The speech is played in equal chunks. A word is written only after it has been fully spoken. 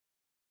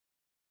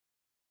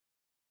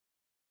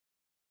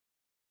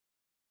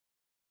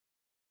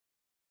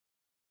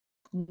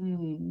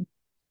Mm.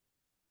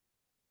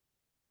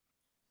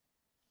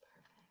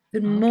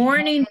 Good Okay.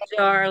 morning,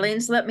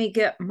 darlings. I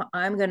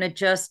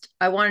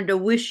wanted to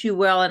wish you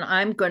well, and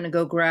I'm going to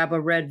go grab a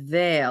red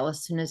veil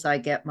as soon as I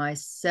get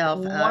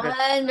myself out of.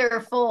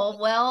 Wonderful.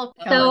 Oh,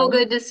 So Welcome.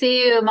 good to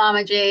see you,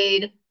 Mama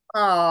Jade.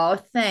 oh,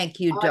 thank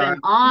you, What an darling.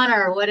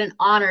 honor. What an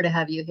honor to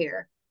have you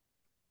here.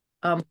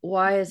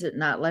 Why is it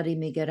not letting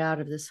me get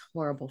out of this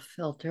horrible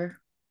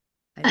filter?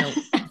 I don't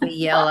want to be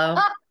yellow.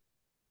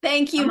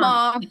 Thank you, Come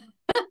on. Mom.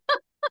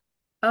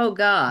 Oh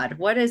God,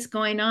 what is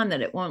going on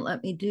that it won't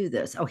let me do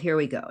this? Oh, here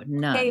we go. Hey,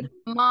 None.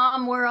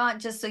 Mom, we're on,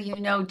 just so you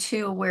know,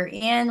 too, we're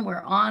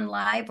on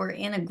live, we're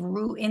in a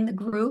group, in the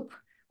group.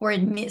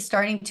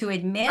 Starting to I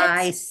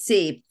admit.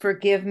 see.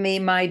 Forgive me,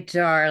 my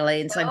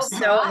darlings. I'm No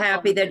so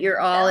happy problem. that you're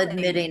all Telling.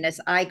 admitting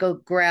as I go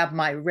grab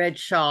my red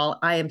shawl.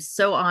 I am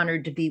so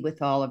honored to be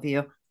with all of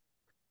you.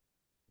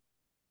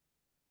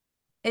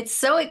 It's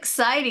so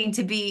exciting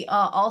to be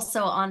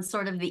also on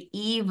sort of the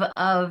eve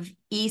of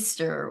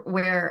Easter,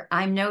 where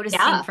I'm noticing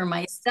Yeah, for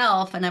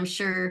myself, and I'm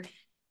sure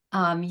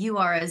you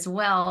are as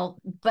well,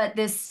 but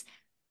this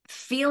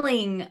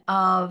feeling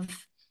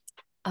of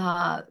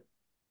uh,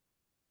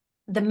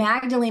 the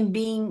Magdalene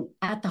being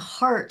at the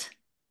heart,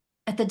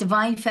 at the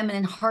divine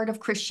feminine heart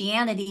of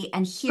Christianity.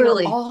 And here,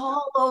 truly.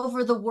 all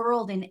over the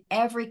world, in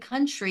every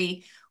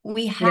country,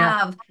 we Yeah.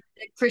 have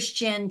the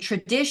Christian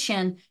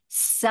tradition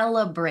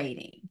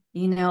celebrating,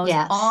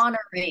 Yes.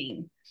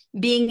 honoring,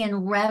 being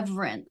in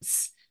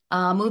reverence,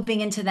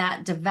 moving into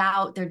their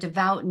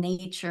devout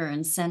nature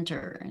and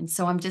center. And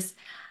so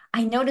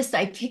I noticed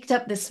I picked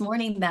up this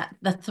morning that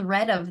the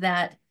thread of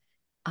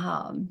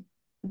um,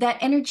 that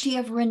energy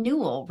of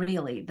renewal,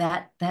 really,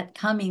 that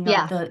coming of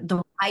Yeah.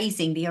 the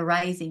rising, the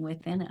arising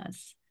within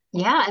us.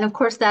 Yeah. And of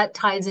course, that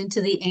ties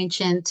into the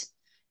ancient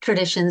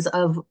traditions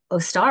of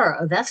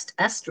Ostara, of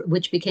Esther,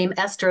 which became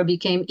Esther,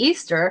 became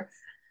Easter,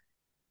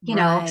 so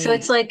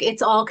it's Right. like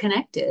it's all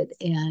connected.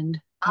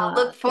 And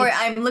it's,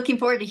 I'm looking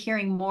forward to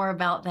hearing more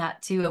about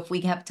that too, if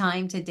we have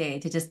time today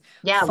to just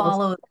yeah,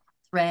 follow the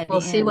thread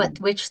we'll see in.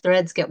 which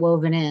threads get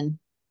woven in.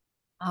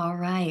 All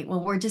right.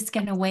 Well, we're just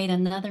going to wait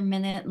another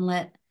minute and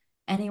let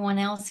anyone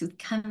else who's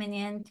coming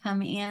in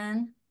come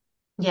in,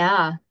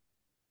 Yeah.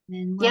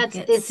 and we'll Yeah,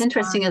 get it's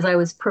interesting. As started. I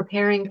was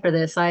preparing for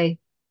this, I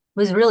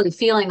was really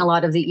feeling a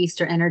lot of the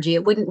Easter energy.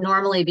 It wouldn't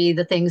normally be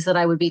the things that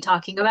I would be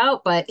talking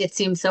about, but it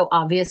seems so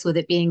obvious with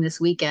it being this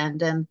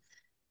weekend. And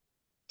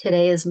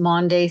today is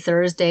Maundy,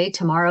 Thursday.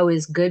 Tomorrow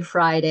is Good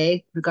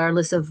Friday,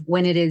 regardless of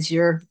when it is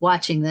you're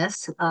watching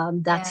this.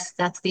 That's Yes.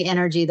 that's the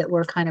energy that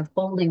we're kind of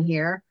holding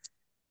here,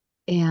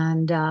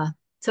 and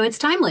so it's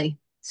timely.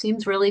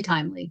 Seems really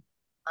timely.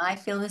 I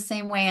feel the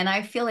same way, and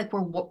I feel like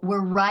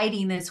we're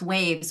riding this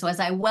wave. So as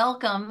I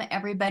welcome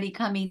everybody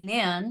coming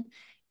in,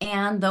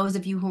 and those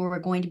of you who are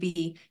going to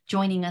be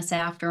joining us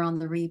after on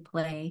the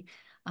replay,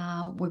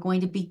 we're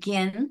going to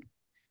begin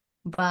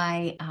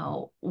by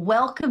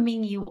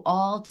welcoming you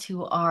all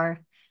to our.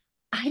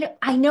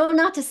 I know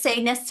not to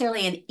say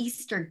necessarily an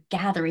Easter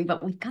gathering,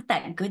 but we've got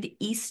that good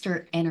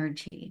Easter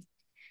energy.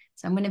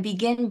 So I'm going to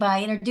begin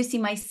by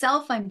introducing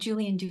myself. I'm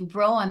Julian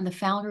Dubrow. I'm the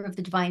founder of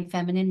the Divine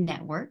Feminine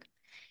Network.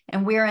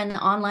 And we're an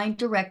online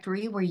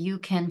directory where you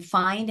can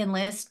find and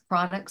list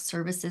products,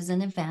 services,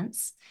 and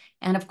events.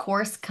 And of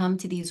course, come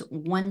to these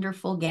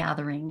wonderful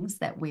gatherings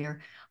that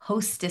we're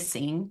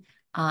hostessing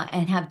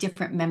and have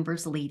different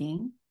members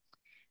leading.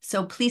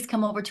 So please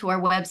come over to our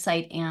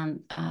website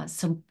and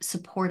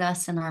support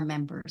us and our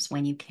members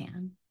when you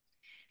can.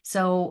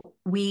 So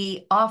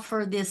we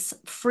offer this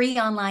free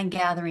online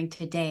gathering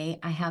today.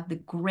 I have the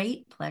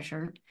great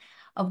pleasure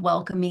of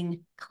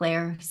welcoming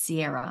Claire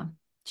Sierra.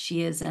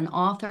 She is an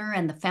author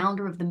and the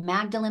founder of the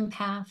Magdalene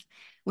Path,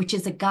 which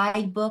is a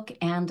guidebook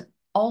and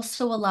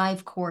also a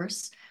live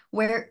course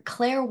where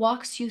Claire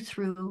walks you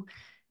through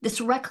this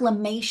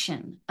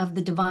reclamation of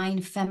the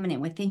divine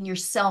feminine within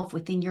yourself,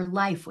 within your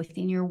life,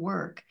 within your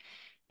work.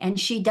 And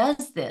she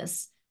does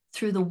this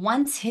through the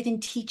once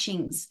hidden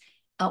teachings.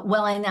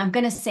 And I'm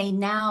going to say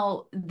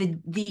now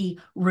the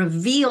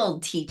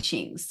revealed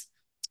teachings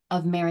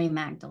of Mary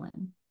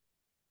Magdalene.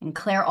 And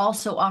Claire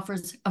also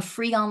offers a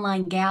free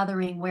online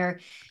gathering where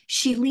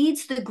she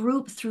leads the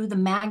group through the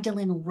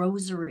Magdalene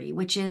Rosary,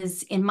 which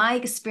is, in my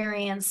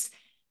experience,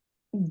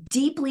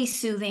 deeply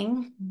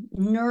soothing,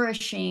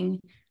 nourishing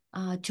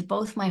to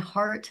both my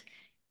heart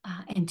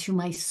and to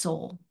my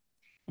soul.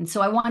 And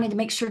so I wanted to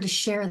make sure to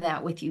share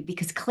that with you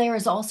because Claire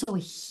is also a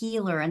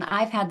healer. And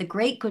I've had the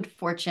great good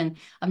fortune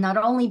of not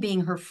only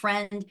being her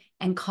friend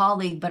and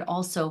colleague, but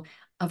also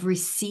of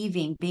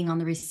being on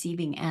the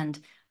receiving end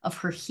of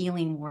her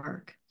healing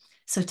work.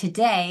 So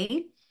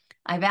today,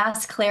 I've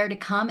asked Claire to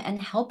come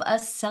and help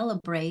us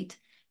celebrate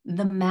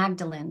the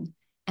Magdalene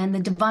and the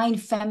divine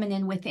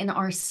feminine within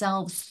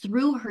ourselves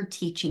through her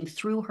teaching,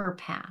 through her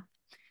path.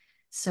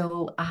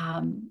 So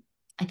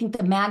I think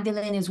the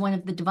Magdalene is one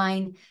of the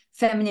divine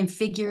feminine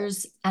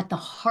figures at the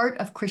heart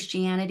of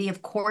Christianity,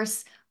 of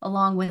course,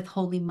 along with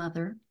Holy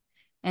Mother.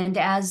 And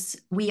as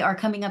we are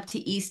coming up to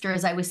Easter,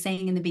 as I was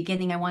saying in the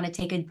beginning, I want to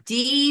take a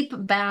deep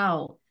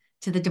bow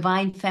to the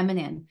divine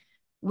feminine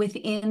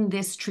within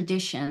this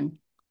tradition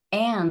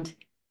and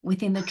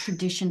within the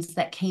traditions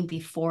that came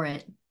before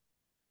it.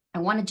 I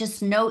want to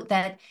just note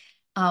that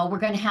we're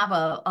going to have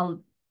a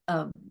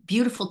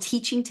beautiful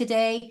teaching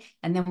today,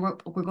 and then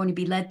we're going to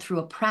be led through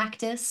a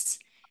practice.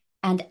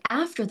 And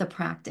after the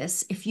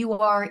practice, if you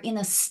are in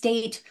a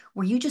state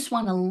where you just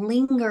want to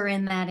linger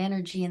in that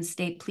energy and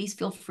state, please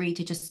feel free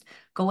to just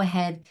go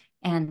ahead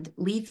and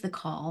leave the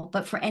call.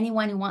 But for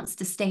anyone who wants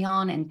to stay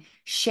on and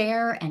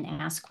share and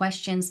ask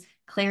questions,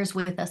 Claire's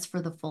with us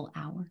for the full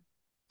hour.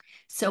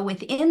 So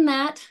within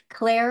that,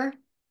 Claire,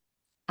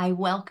 I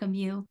welcome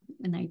you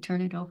and I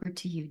turn it over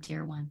to you,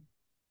 dear one.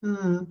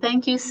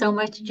 Thank you so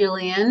much,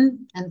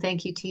 Julian. And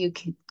thank you to you,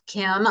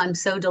 Kim. I'm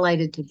so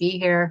delighted to be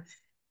here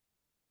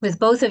with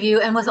both of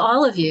you and with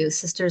all of you,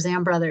 sisters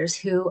and brothers,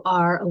 who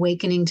are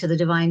awakening to the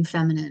divine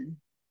feminine.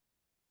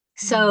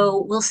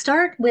 So we'll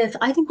start with,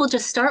 I think we'll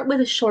just start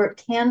with a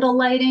short candle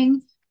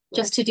lighting,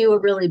 just to do a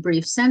really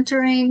brief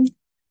centering.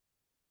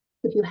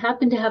 If you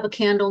happen to have a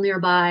candle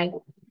nearby,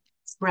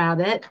 grab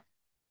it.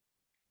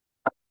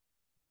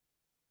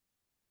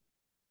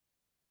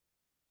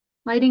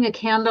 Lighting a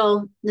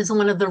candle is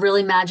one of the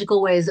really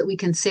magical ways that we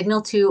can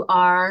signal to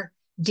our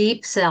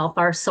deep self,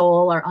 our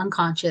soul, our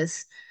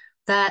unconscious,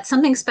 that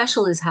something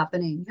special is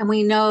happening. And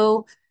we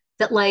know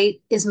that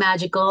light is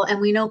magical,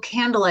 and we know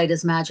candlelight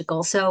is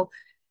magical. So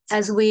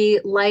as we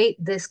light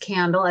this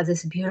candle, as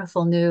this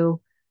beautiful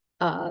new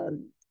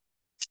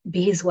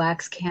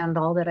beeswax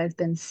candle that I've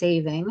been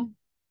saving,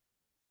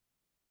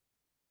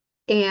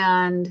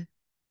 and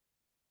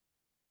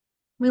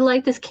we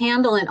light this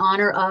candle in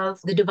honor of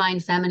the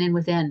divine feminine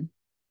within,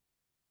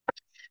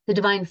 the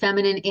divine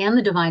feminine and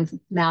the divine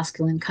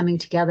masculine coming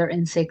together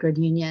in sacred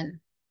union.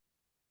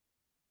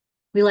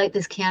 We light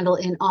this candle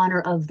in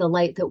honor of the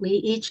light that we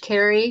each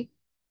carry,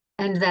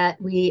 and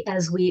that we,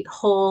 as we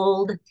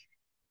hold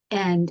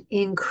and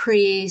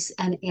increase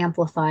and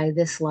amplify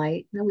this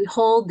light, that we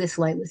hold this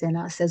light within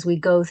us as we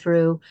go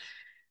through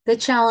the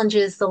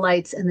challenges, the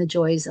lights, and the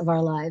joys of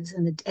our lives,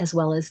 and as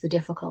well as the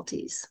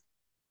difficulties.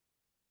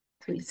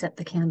 So we set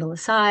the candle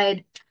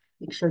aside,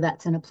 make sure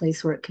that's in a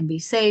place where it can be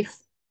safe.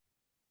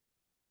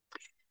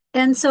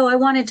 And so I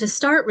wanted to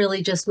start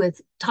really just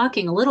with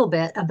talking a little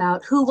bit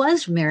about who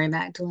was Mary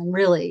Magdalene,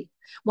 really.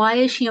 Why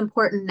is she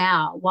important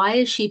now? Why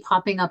is she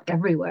popping up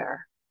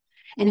everywhere?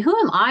 And who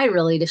am I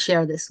really to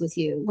share this with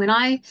you? When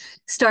I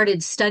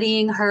started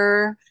studying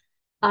her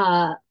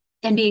and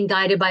being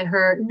guided by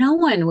her, no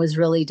one was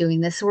really doing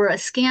this. We're a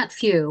scant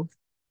few.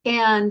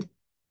 And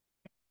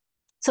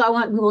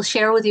so we will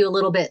share with you a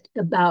little bit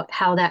about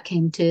how I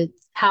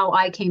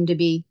came to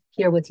be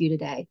here with you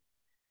today.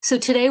 So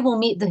today we'll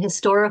meet the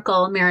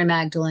historical Mary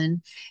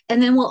Magdalene,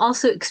 and then we'll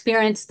also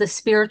experience the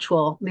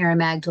spiritual Mary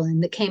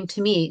Magdalene that came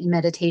to me in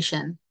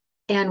meditation,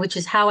 and which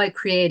is how I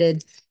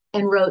created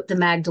and wrote the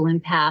Magdalene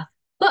Path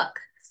book.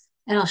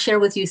 And I'll share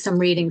with you some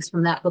readings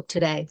from that book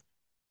today.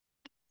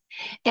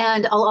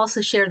 And I'll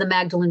also share the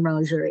Magdalene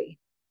Rosary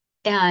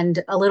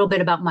and a little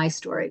bit about my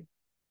story.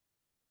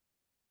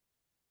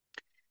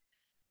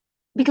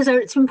 Because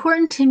it's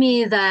important to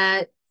me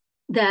that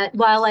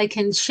while I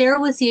can share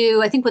with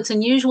you, I think what's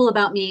unusual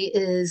about me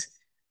is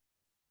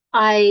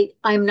I'm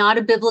not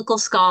a biblical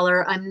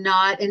scholar, I'm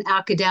not an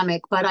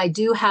academic, but I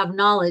do have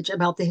knowledge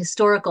about the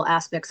historical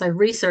aspects. I've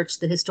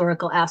researched the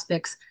historical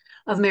aspects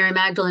of Mary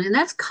Magdalene, and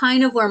that's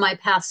kind of where my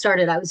path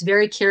started. I was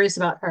very curious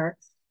about her.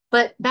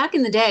 But back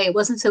in the day, it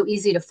wasn't so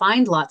easy to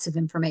find lots of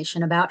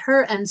information about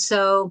her. And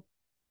so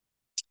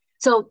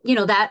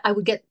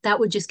that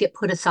would just get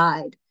put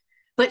aside.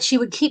 But she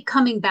would keep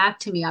coming back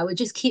to me. I would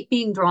just keep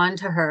being drawn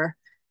to her,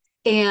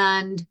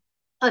 and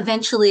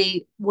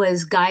eventually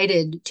was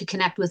guided to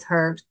connect with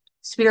her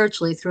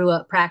spiritually through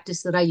a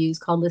practice that I use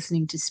called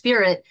listening to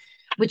spirit,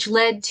 which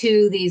led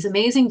to these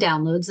amazing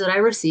downloads that I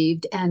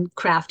received and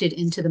crafted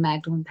into the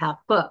Magdalene Path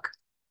book.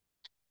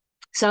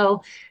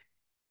 So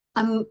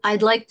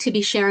I'd like to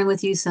be sharing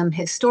with you some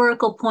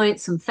historical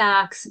points, some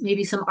facts,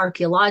 maybe some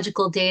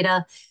archaeological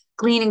data,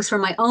 gleanings from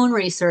my own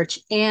research,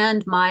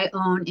 and my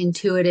own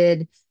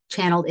intuited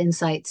channeled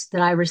insights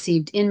that I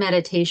received in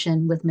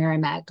meditation with Mary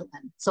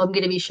Magdalene. So I'm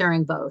going to be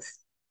sharing both.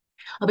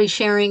 I'll be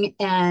sharing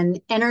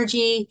an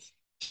energy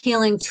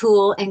healing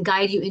tool and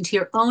guide you into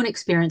your own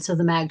experience of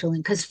the Magdalene,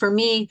 because for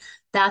me,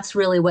 that's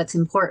really what's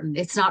important.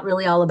 It's not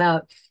really all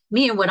about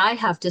me and what I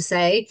have to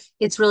say.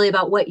 It's really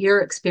about what your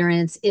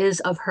experience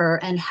is of her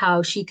and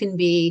how she can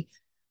be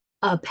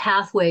a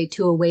pathway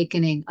to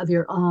awakening of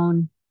your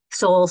own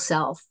soul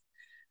self,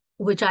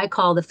 which I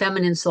call the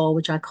feminine soul,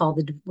 which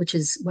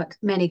is what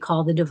many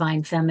call the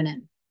divine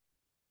feminine.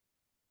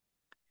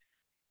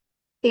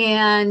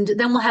 And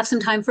then we'll have some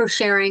time for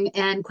sharing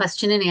and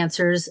question and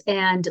answers.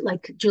 And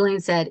like Julian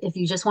said, if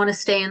you just want to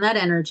stay in that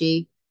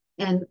energy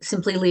and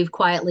simply leave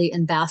quietly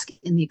and bask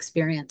in the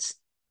experience.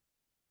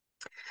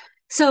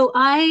 So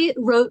I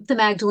wrote the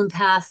Magdalene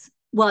Path.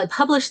 Well, I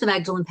published the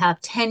Magdalene Path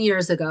 10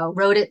 years ago,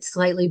 wrote it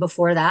slightly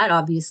before that,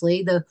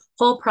 obviously. The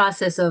whole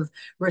process of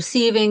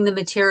receiving the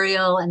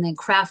material and then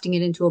crafting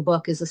it into a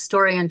book is a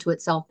story unto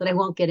itself that I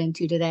won't get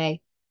into today.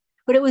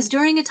 But it was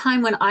during a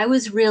time when I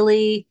was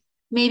really,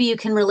 maybe you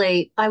can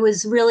relate. I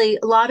was really,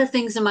 a lot of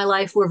things in my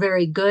life were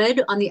very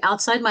good. On the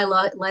outside, my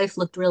life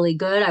looked really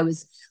good. I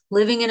was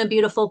living in a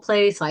beautiful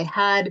place.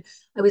 I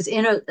was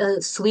in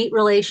a sweet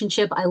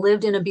relationship. I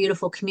lived in a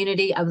beautiful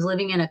community. I was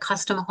living in a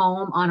custom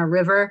home on a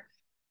river.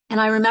 And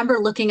I remember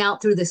looking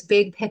out through this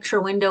big picture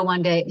window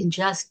one day and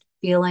just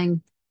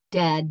feeling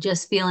dead,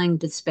 just feeling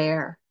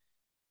despair.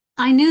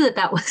 I knew that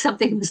that was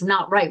something was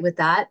not right with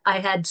that. I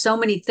had so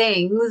many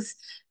things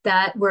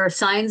that were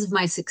signs of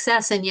my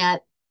success, and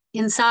yet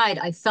inside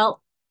I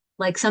felt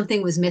like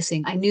something was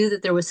missing. I knew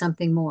that there was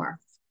something more.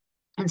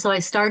 And so I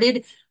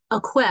started a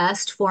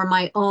quest for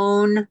my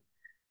own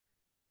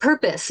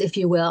purpose, if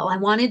you will. I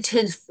wanted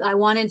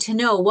to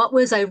know, what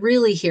was I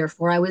really here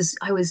for? I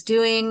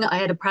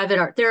had a private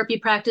art therapy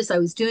practice. I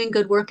was doing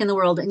good work in the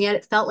world, and yet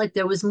it felt like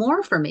there was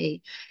more for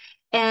me.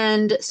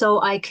 And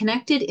so I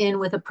connected in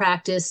with a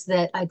practice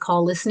that I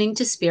call listening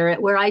to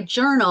spirit, where I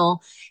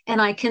journal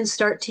and I can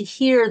start to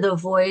hear the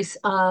voice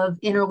of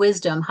inner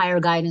wisdom, higher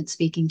guidance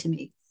speaking to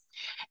me.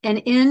 And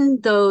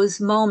in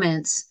those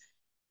moments,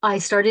 I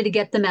started to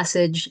get the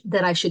message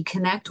that I should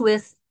connect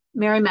with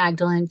Mary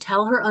Magdalene,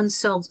 tell her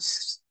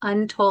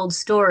untold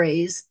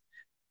stories,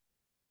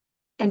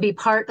 and be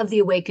part of the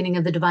awakening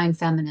of the divine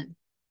feminine.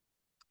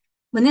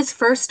 When this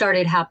first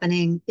started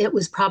happening, it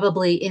was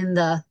probably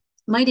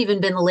might even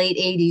been the late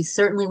 80s,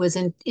 certainly was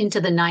into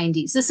the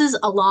 90s. This is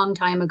a long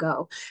time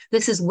ago.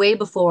 This is way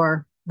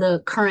before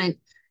the current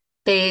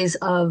phase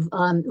of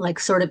like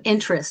sort of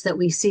interest that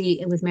we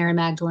see with Mary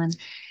Magdalene.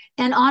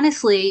 And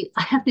honestly,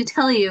 I have to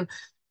tell you,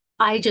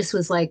 I just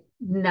was like,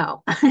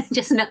 no,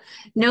 just no,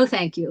 no,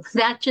 thank you.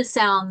 That just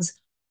sounds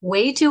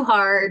way too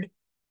hard,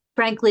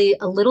 frankly,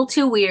 a little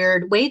too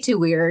weird, way too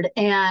weird.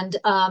 And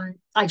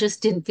I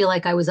just didn't feel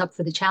like I was up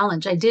for the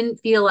challenge. I didn't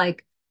feel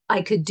like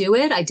I could do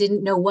it. I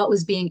didn't know what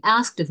was being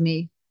asked of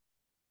me.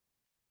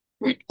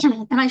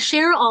 And I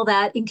share all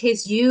that in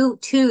case you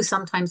too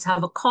sometimes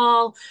have a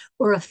call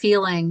or a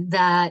feeling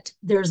that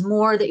there's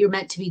more that you're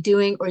meant to be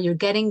doing, or you're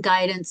getting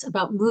guidance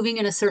about moving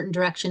in a certain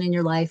direction in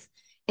your life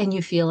and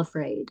you feel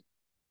afraid.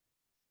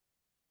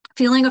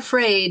 Feeling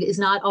afraid is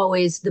not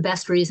always the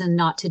best reason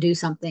not to do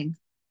something.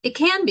 It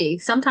can be.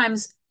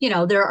 Sometimes,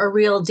 there are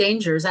real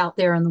dangers out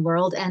there in the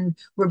world and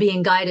we're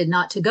being guided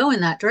not to go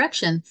in that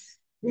direction.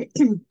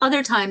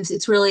 Other times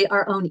it's really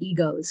our own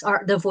egos,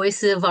 the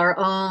voice of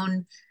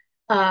um,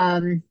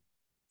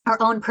 our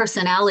own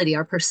personality,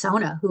 our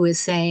persona, who is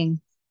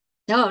saying,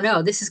 no,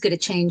 no, this is going to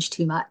change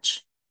too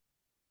much.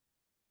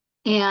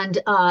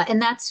 And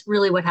that's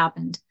really what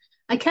happened.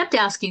 I kept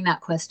asking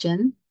that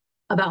question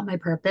about my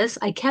purpose.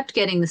 I kept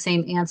getting the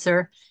same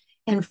answer.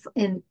 And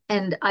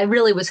I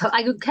really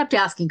I kept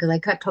asking because I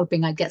kept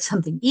hoping I'd get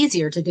something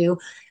easier to do.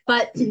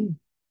 But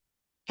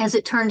as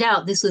it turned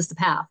out, this was the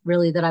path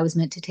really that I was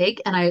meant to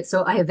take.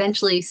 So I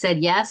eventually said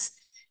yes.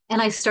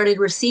 And I started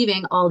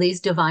receiving all these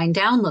divine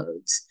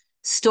downloads,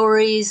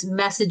 stories,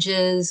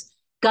 messages,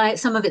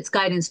 some of it's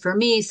guidance for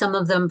me, some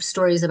of them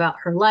stories about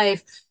her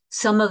life,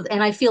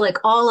 and I feel like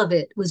all of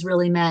it was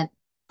really meant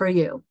for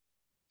you.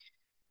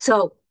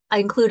 So I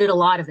included a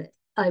lot of it.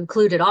 I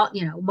included all,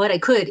 what I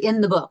could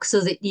in the book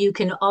so that you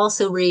can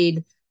also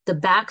read the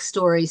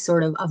backstory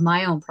sort of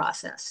my own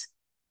process,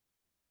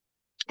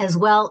 as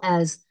well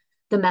as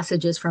the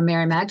messages from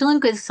Mary Magdalene,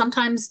 because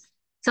sometimes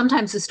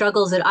the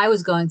struggles that I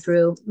was going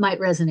through might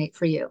resonate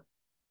for you.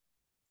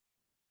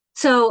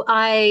 So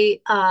I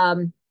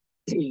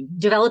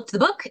developed the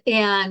book,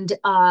 and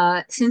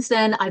since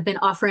then I've been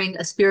offering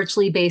a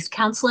spiritually based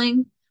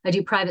counseling. I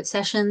do private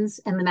sessions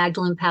and the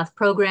Magdalene Path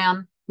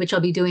program, which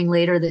I'll be doing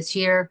later this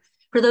year,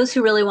 for those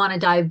who really want to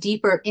dive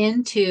deeper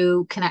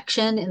into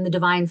connection in the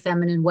divine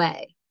feminine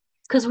way.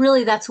 Because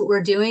really that's what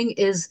we're doing,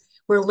 is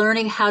we're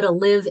learning how to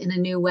live in a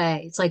new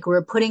way. It's like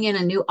we're putting in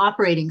a new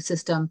operating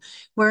system.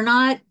 We're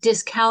not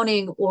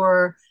discounting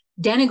or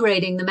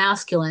denigrating the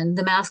masculine.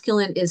 The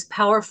masculine is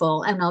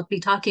powerful, and I'll be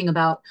talking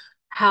about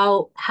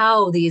how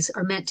these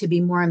are meant to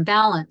be more in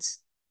balance.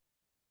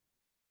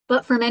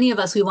 But for many of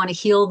us, we want to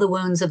heal the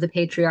wounds of the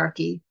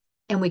patriarchy,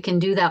 and we can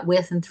do that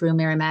with and through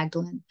Mary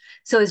Magdalene.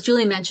 So as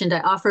Julie mentioned, I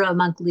offer a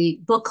monthly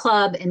book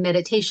club and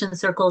meditation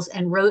circles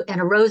and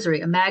a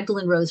rosary, a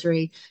Magdalene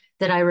rosary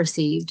that I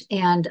received.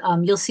 And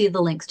you'll see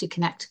the links to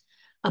connect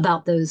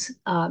about those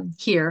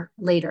here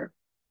later.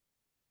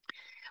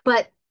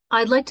 But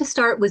I'd like to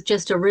start with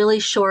just a really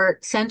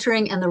short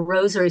centering and the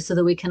rosary so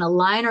that we can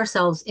align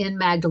ourselves in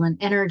Magdalene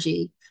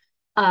energy.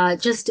 I'll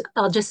just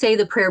say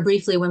the prayer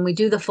briefly. When we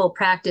do the full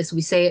practice,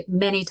 we say it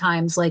many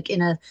times, like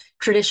in a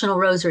traditional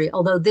rosary,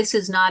 although this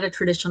is not a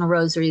traditional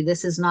rosary.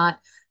 This is not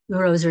the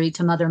rosary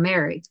to Mother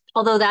Mary,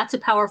 although that's a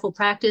powerful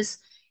practice.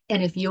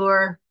 And if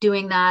you're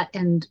doing that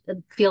and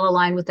feel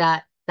aligned with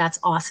that, that's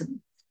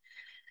awesome.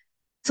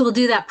 So we'll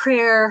do that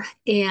prayer.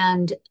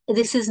 And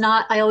this is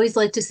not, I always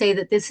like to say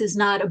that this is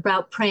not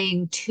about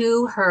praying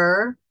to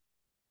her,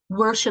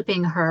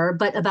 worshiping her,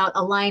 but about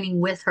aligning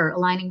with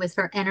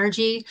her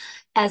energy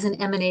as an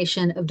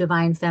emanation of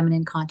divine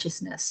feminine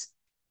consciousness.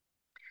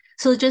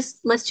 So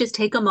let's just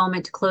take a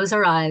moment to close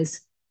our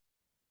eyes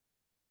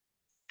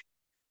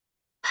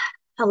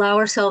allow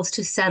ourselves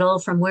to settle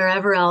from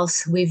wherever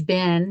else we've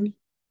been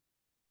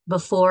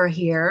before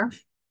here,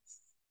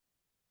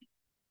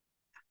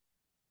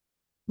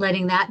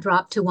 letting that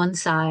drop to one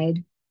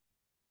side.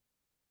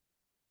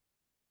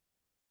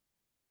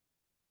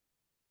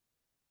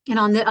 And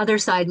on the other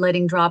side,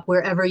 letting drop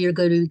wherever you're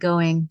going to be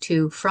going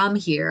to from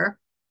here,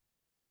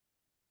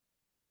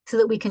 so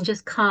that we can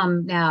just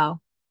come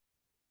now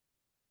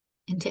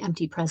into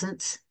empty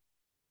presence.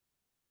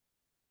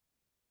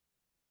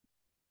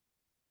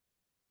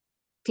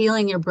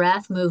 Feeling your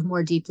breath move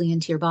more deeply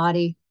into your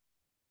body.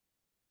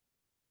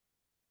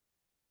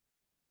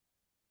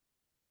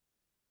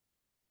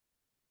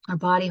 Our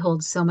body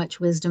holds so much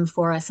wisdom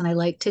for us, and I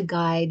like to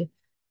guide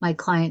my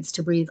clients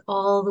to breathe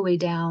all the way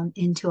down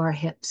into our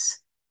hips,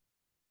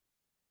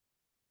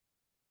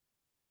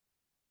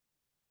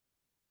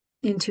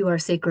 into our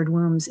sacred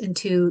wombs,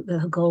 into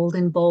the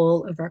golden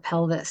bowl of our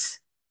pelvis.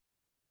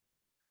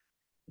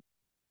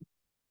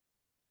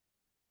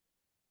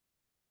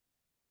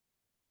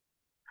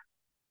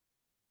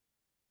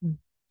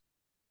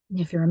 And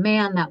if you're a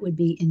man, that would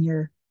be in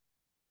your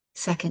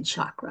second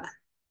chakra.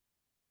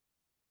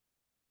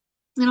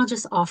 And I'll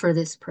just offer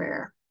this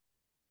prayer.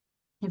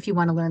 If you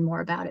want to learn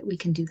more about it, we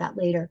can do that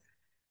later.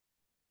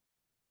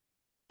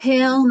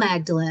 Hail,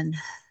 Magdalene,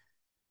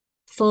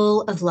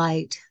 full of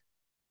light,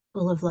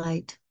 full of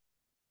light.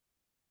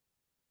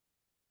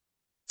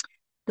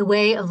 The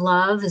way of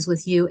love is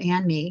with you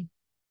and me.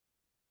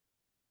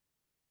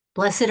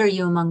 Blessed are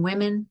you among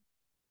women.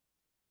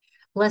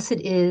 Blessed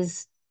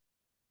is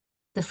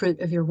the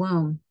fruit of your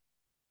womb.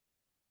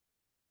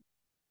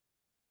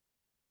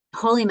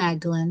 Holy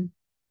Magdalene,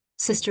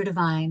 Sister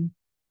Divine,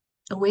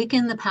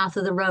 awaken the path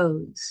of the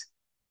rose,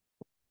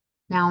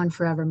 now and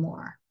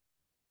forevermore.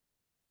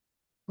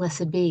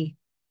 Blessed be.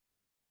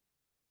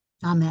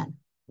 Amen.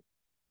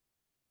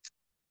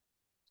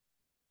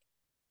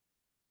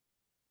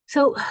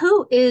 So,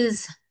 who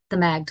is the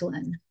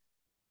Magdalene?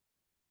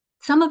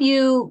 Some of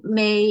you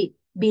may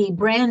be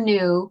brand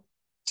new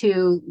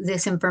to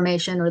this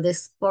information or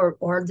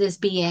this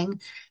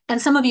being,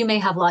 and some of you may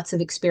have lots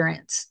of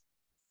experience.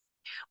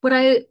 What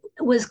I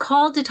was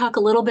called to talk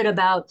a little bit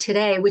about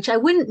today, which I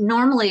wouldn't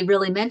normally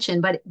really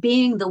mention, but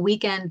being the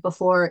weekend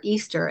before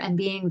Easter and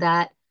being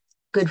that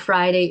Good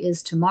Friday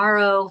is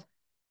tomorrow,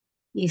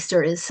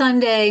 Easter is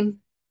Sunday,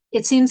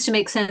 it seems to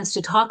make sense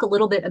to talk a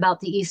little bit about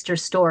the Easter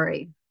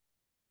story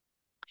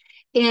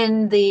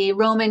in the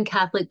Roman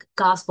Catholic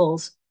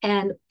Gospels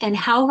and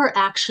how her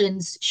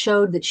actions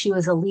showed that she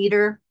was a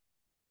leader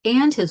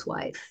and his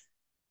wife.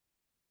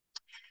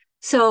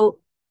 So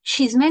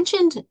she's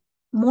mentioned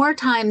more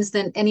times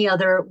than any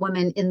other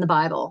woman in the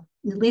Bible,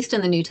 at least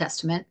in the New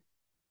Testament.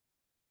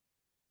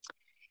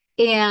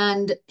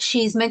 And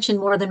she's mentioned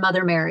more than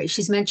Mother Mary.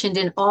 She's mentioned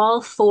in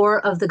all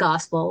four of the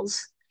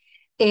Gospels,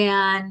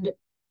 and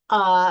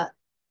uh,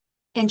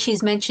 and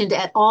she's mentioned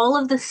at all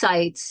of the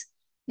sites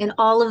in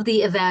all of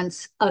the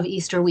events of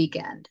Easter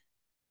weekend.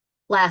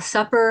 Last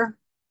Supper,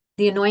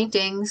 the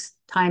anointings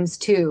times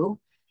two,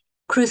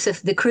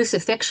 the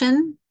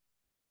crucifixion,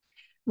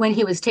 when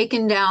he was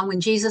taken down,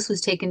 when Jesus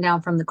was taken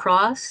down from the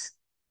cross,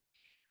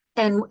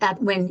 and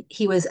when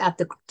he was at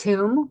the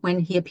tomb, when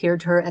he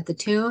appeared to her at the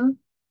tomb,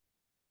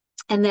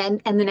 and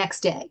the next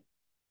day.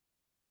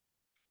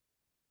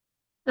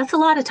 That's a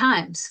lot of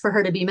times for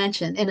her to be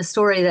mentioned in a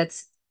story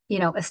that's,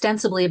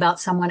 ostensibly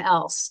about someone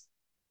else.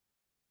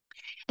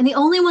 And the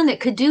only one that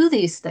could do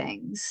these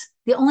things,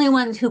 the only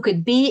one who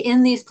could be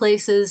in these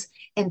places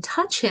and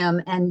touch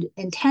him and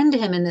tend to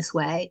him in this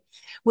way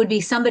would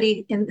be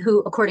somebody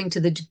who, according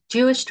to the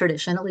Jewish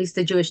tradition, at least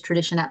the Jewish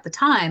tradition at the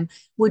time,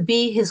 would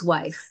be his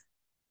wife.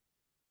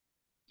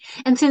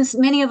 And since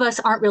many of us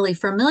aren't really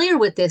familiar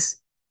with this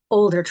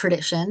older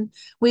tradition,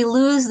 we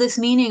lose this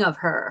meaning of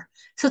her.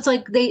 So it's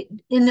like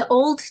in the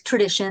old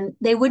tradition,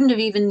 they wouldn't have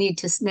even needed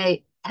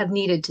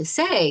to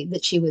say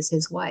that she was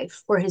his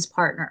wife or his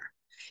partner,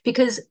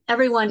 because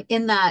everyone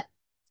in that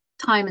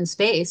time and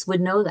space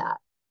would know that.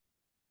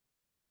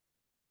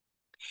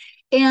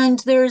 And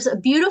there's a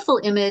beautiful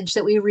image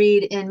that we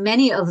read in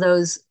many of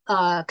those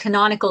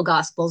canonical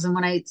gospels. And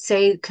when I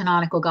say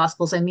canonical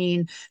gospels, I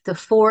mean the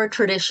four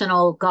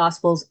traditional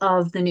gospels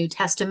of the New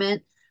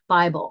Testament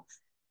Bible: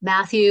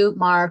 Matthew,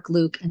 Mark,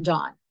 Luke, and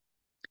John.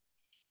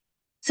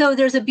 So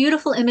there's a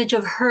beautiful image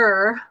of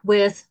her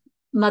with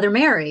Mother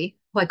Mary,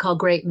 who I call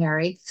Great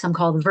Mary. Some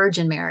call the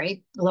Virgin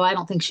Mary, although I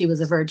don't think she was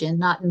a virgin,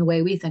 not in the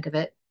way we think of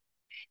it.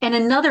 And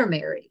another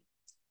Mary.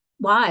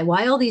 Why?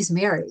 Why all these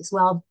Marys?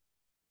 Well,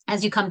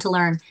 as you come to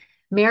learn,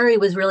 Mary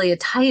was really a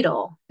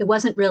title. It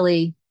wasn't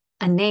really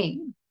a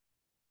name.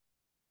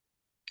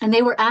 And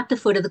they were at the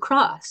foot of the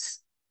cross.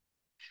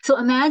 So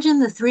imagine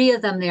the three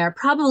of them there,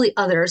 probably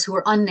others who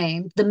were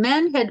unnamed. The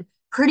men had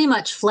pretty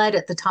much fled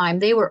at the time.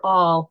 They were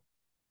all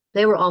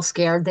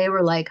scared. They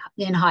were like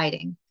in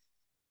hiding.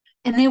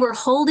 And they were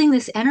holding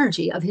this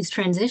energy of his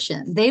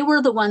transition. They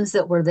were the ones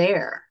that were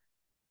there,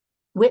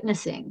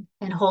 witnessing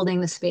and holding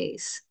the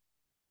space.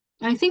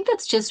 And I think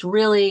that's just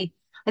really,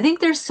 I think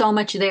there's so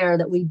much there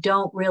that we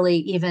don't really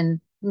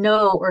even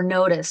know or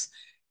notice.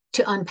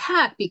 to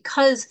unpack,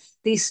 because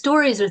these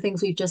stories are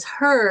things we've just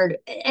heard.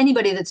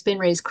 Anybody that's been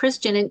raised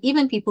Christian, and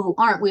even people who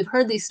aren't, we've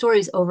heard these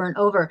stories over and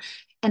over,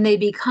 and they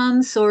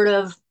become sort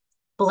of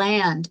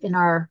bland in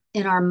our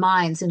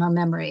minds, in our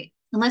memory,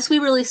 unless we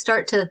really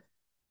start to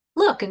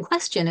look and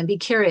question and be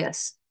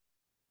curious.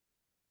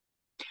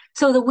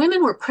 So the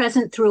women were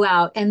present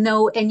throughout,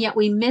 and yet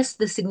we miss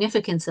the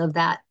significance of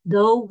that,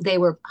 though they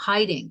were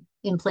hiding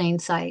in plain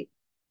sight.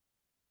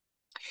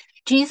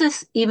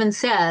 Jesus even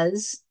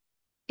says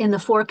in the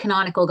four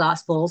canonical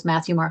gospels,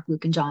 Matthew, Mark,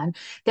 Luke, and John,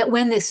 that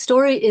when this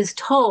story is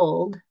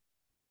told,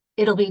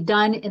 it'll be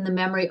done in the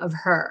memory of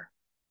her.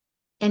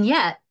 And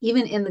yet,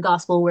 even in the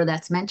gospel where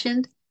that's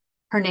mentioned,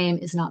 her name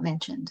is not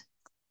mentioned.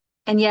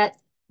 And yet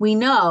we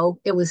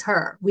know it was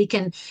her. We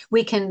can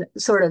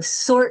sort of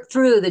sort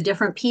through the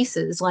different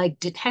pieces like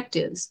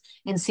detectives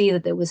and see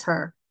that it was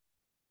her.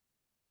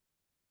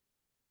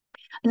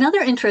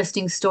 Another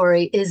interesting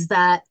story is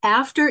that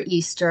after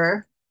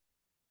Easter,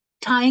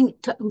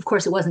 of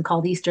course, it wasn't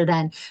called Easter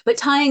then, but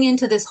tying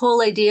into this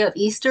whole idea of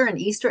Easter and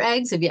Easter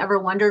eggs, have you ever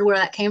wondered where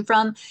that came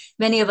from?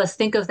 Many of us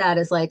think of that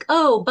as like,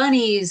 oh,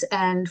 bunnies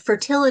and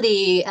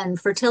fertility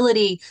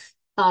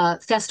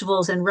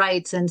festivals and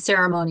rites and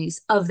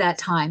ceremonies of that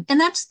time. And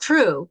that's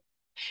true.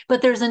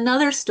 But there's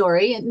another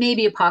story, it may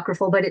be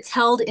apocryphal, but it's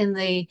held in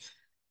the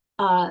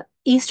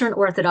Eastern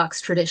Orthodox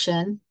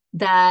tradition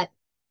that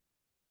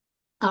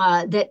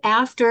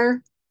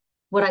after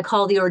what I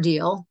call the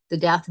ordeal, the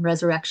death and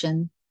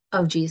resurrection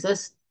of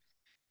Jesus,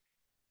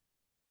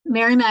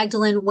 Mary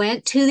Magdalene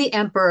went to the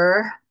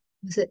emperor.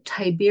 Was it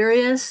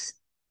Tiberius?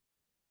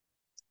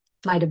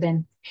 Might have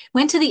been.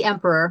 Went to the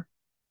emperor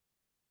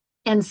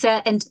and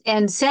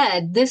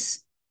said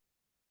this.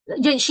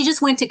 She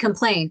just went to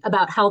complain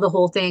about how the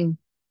whole thing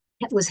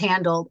was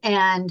handled,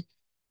 and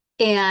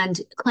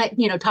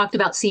talked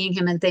about seeing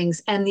him and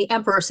things. And the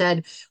emperor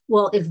said,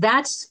 well, if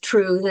that's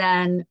true,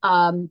 then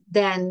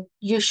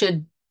you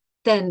should,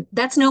 then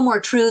that's no more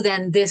true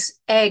than this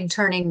egg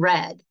turning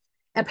red.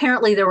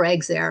 Apparently there were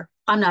eggs there.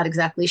 I'm not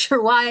exactly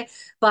sure why,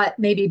 but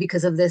maybe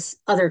because of this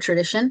other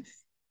tradition.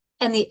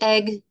 And the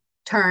egg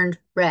turned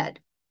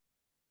red.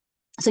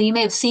 So you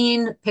may have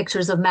seen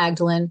pictures of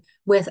Magdalene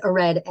with a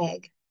red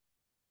egg.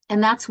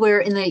 And that's where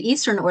in the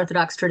Eastern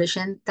Orthodox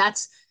tradition,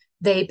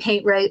 they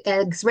paint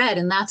eggs red,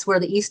 and that's where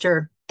the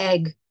Easter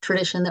egg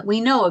tradition that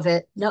we know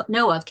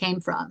of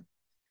came from.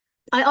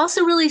 I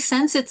also really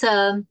sense it's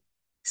a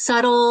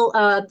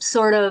subtle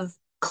sort of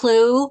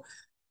clue,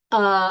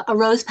 a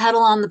rose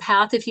petal on the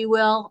path, if you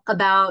will,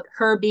 about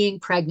her being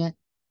pregnant.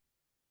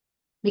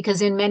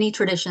 Because in many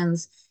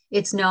traditions,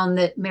 it's known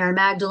that Mary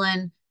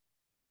Magdalene,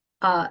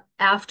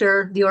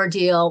 after the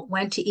ordeal,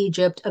 went to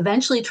Egypt,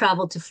 eventually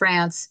traveled to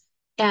France,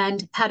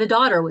 and had a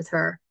daughter with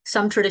her.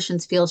 Some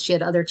traditions feel she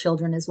had other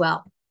children as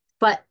well.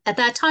 But at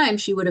that time,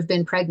 she would have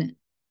been pregnant.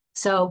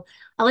 So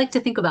I like to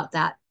think about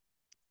that,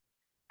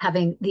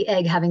 having the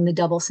egg having the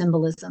double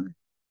symbolism.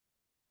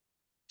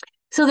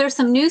 So there's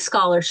some new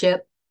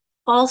scholarship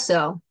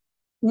also,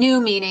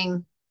 new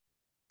meaning,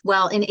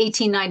 well, in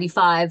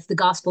 1895, the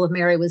Gospel of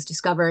Mary was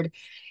discovered.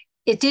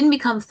 It didn't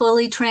become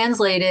fully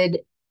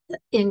translated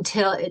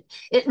until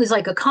it was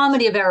like a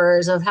comedy of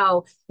errors of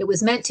how it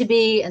was meant to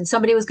be, and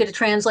somebody was going to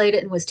translate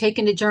it and was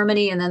taken to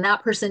Germany, and then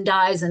that person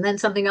dies, and then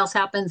something else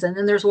happens, and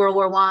then there's World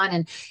War I,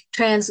 and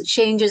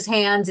changes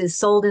hands, is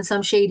sold in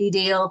some shady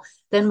deal,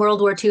 then World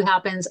War II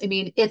happens. I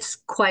mean, it's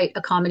quite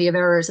a comedy of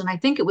errors, and I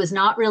think it was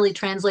not really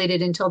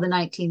translated until the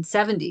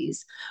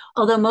 1970s,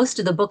 although most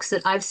of the books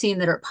that I've seen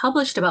that are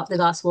published about the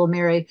Gospel of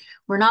Mary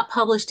were not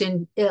published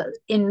until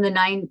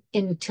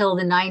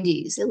the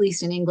 90s, at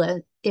least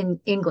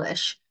in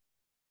English.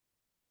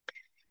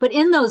 But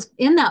in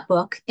that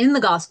book, in the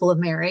Gospel of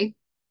Mary,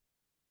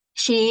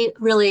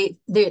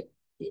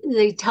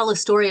 they tell a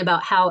story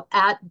about how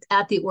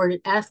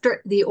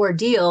after the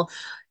ordeal,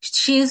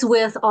 she's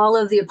with all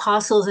of the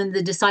apostles and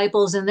the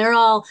disciples, and they're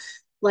all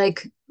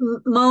like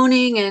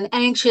moaning and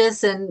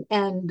anxious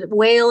and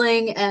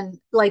wailing and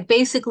like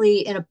basically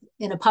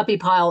in a puppy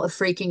pile of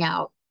freaking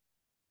out.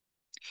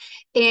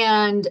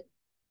 And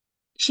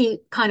she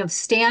kind of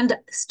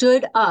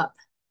stood up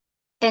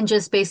and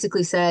just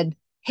basically said,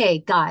 hey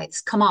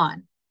guys, come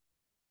on,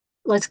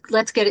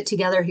 let's get it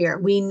together here.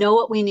 We know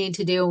what we need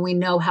to do, and we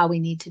know how we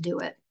need to do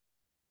it.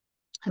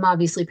 I'm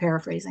obviously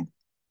paraphrasing.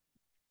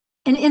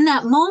 And in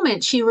that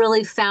moment, she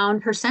really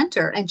found her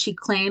center, and she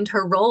claimed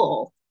her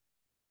role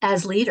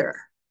as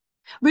leader.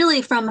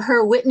 Really, from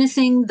her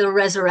witnessing the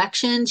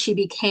resurrection, she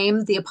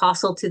became the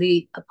apostle to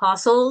the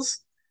apostles.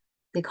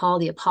 They call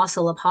the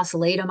apostle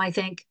apostolatum, I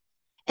think.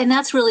 And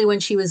that's really when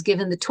she was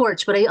given the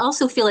torch. But I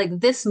also feel like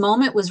this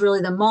moment was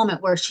really the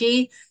moment where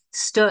she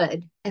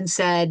stood and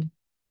said,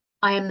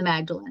 I am the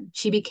Magdalene.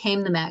 She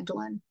became the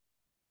Magdalene.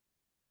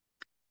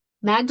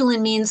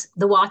 Magdalene means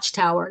the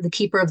watchtower, the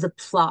keeper of the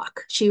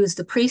flock. She was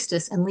the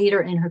priestess and leader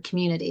in her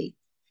community.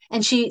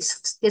 And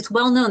it's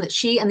well known that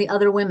she and the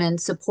other women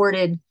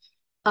supported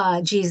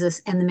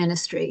Jesus and the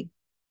ministry.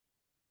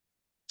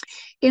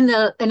 In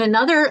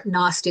another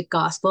Gnostic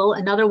gospel,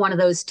 another one of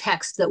those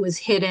texts that was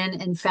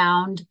hidden and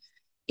found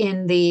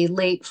in the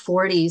late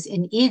 40s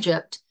in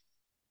Egypt,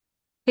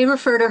 they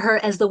refer to her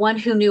as the one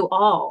who knew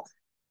all,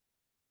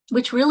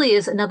 which really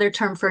is another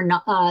term for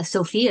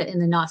Sophia in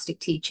the Gnostic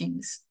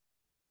teachings.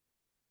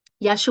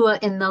 Yeshua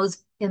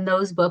in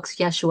those books,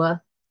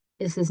 Yeshua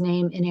is his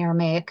name in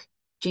Aramaic.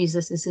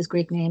 Jesus is his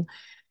Greek name.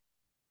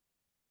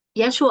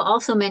 Yeshua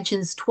also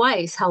mentions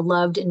twice how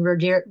loved and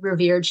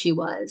revered she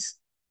was.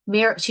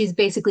 He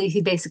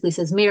basically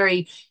says,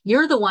 Mary,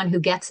 you're the one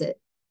who gets it.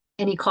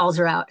 And he calls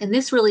her out. And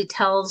this really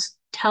tells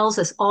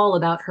us all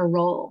about her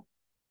role.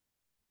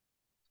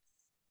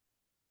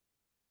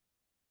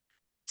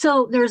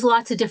 So there's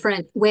lots of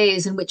different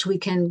ways in which we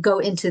can go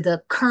into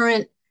the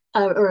current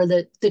or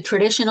the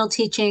traditional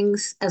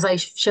teachings, as I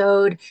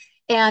showed,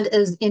 and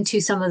as into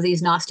some of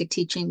these Gnostic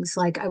teachings,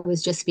 like I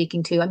was just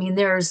speaking to. I mean,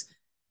 there's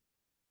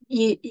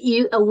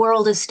a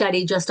world of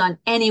study just on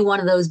any one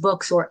of those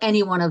books or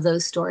any one of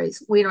those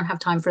stories. We don't have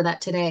time for that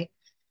today.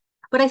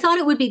 But I thought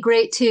it would be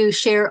great to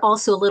share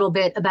also a little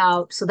bit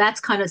about, so that's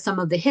kind of some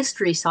of the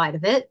history side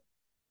of it.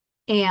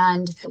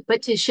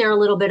 But to share a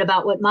little bit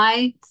about what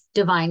my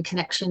divine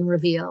connection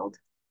revealed.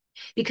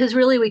 Because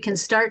really we can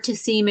start to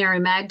see Mary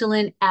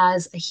Magdalene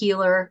as a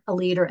healer, a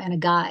leader, and a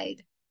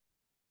guide.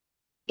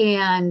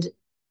 And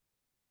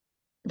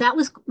that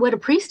was what a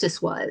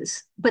priestess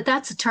was, but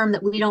that's a term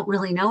that we don't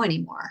really know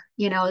anymore.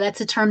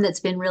 That's a term that's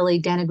been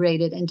really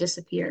denigrated and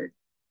disappeared.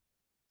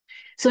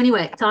 So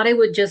anyway, I thought I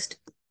would just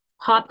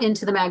hop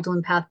into the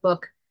Magdalene Path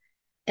book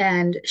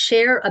and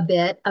share a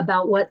bit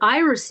about what I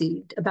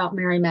received about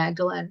Mary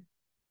Magdalene.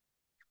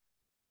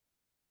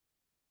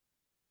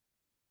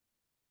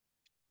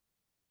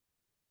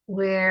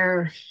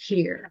 We're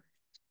here.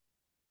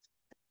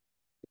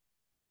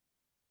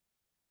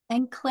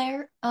 And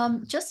Claire,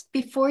 just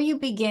before you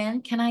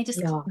begin, can I just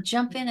Yeah.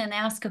 jump in and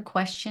ask a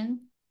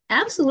question?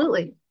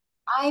 Absolutely.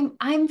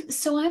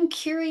 I'm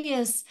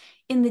curious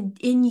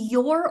in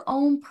your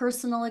own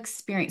personal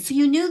experience. So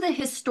you knew the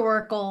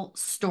historical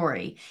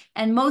story,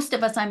 and most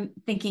of us, I'm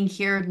thinking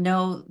here,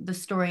 know the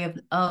story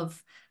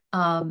of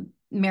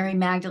Mary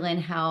Magdalene,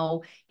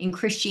 how in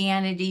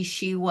Christianity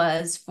she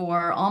was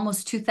for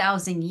almost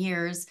 2,000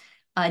 years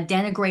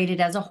denigrated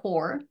as a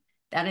whore.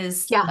 That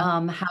is Yeah.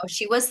 how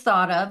she was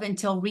thought of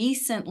until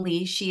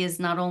recently. She has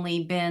not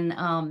only been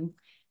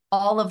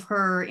all of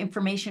her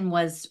information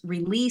was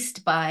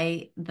released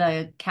by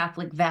the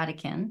Catholic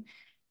Vatican,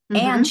 and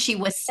Mm-hmm. she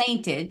was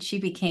sainted. She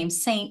became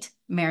Saint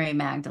Mary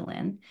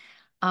Magdalene.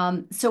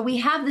 So we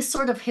have this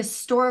sort of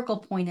historical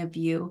point of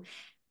view.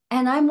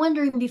 And I'm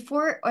wondering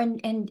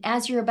and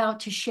as you're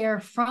about to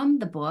share from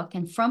the book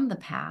and from the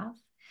path,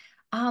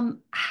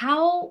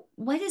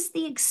 what is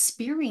the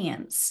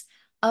experience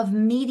of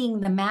meeting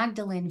the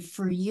Magdalene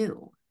for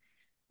you?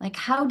 Like,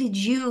 how did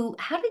you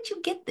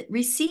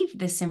receive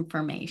this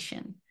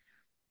information?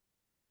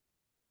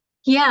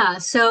 Yeah,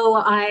 so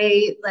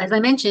as I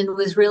mentioned,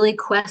 was really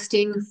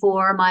questing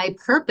for my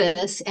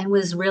purpose and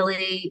was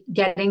really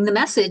getting the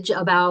message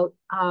about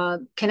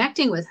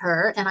connecting with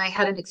her. And I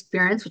had an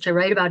experience, which I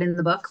write about in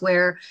the book,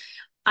 where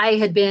I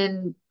had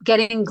been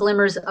getting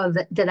glimmers of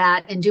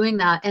that and doing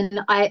that.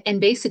 And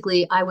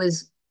basically I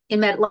was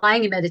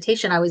lying in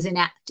meditation. I was in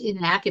an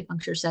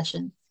acupuncture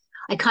session.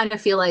 I kind of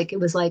feel like it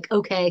was like,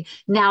 okay,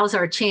 now's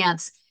our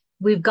chance.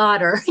 We've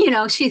got her.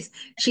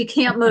 She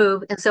can't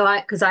move. And so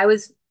because I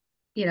was,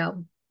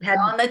 had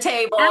On the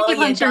table, you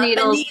acupuncture got the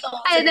needles.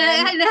 needles I in.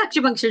 had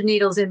acupuncture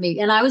needles in me,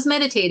 and I was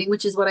meditating,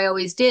 which is what I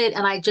always did.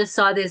 And I just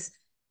saw this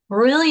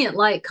brilliant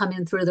light come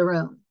in through the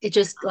room. It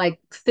just like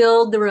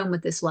filled the room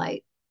with this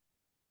light.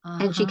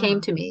 And she came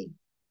Uh-huh. to me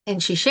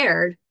and she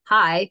shared,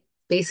 hi,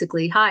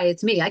 basically, hi,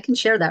 it's me. I can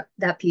share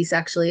that piece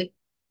actually.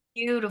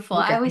 Beautiful.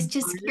 I think I I was can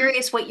find just it.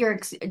 curious what your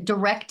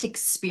direct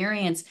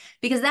experience,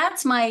 because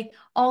that's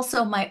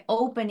also my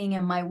opening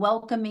and my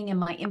welcoming and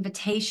my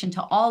invitation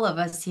to all of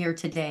us here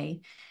today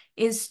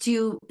is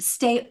to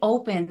stay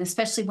open,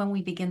 especially when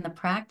we begin the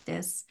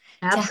practice,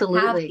 to have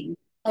Absolutely.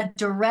 a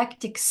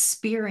direct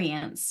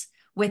experience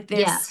with this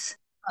Yes,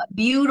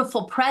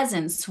 beautiful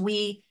presence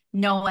we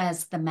know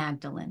as the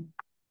Magdalene.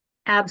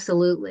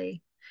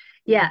 absolutely.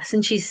 Yes.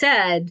 And she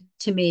said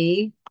to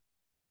me,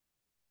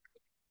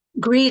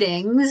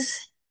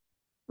 greetings.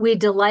 We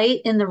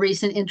delight in the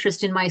recent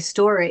interest in my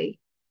story.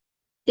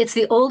 It's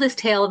the oldest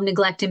tale of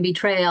neglect and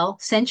betrayal,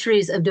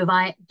 centuries of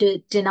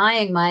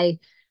denying my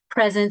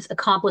presence,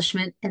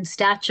 accomplishment, and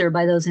stature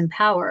by those in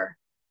power.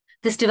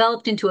 This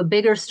developed into a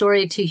bigger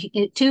story to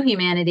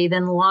humanity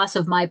than the loss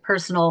of my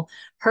personal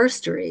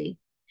herstory.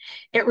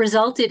 It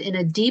resulted in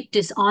a deep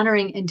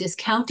dishonoring and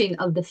discounting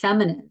of the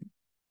feminine,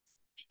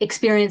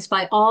 experienced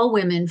by all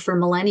women for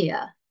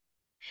millennia.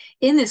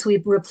 In this,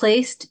 we've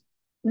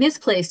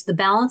misplaced the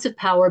balance of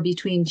power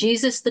between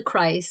Jesus the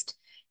Christ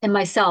and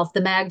myself,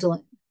 the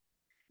Magdalene.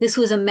 This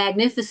was a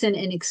magnificent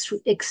and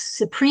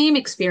supreme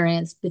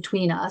experience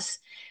between us,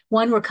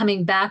 one we're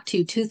coming back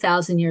to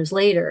 2,000 years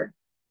later.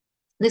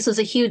 This was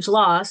a huge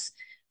loss,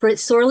 for it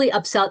sorely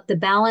upset the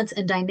balance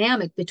and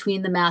dynamic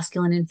between the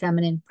masculine and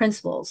feminine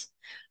principles.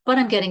 But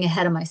I'm getting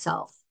ahead of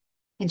myself.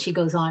 And she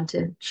goes on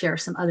to share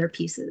some other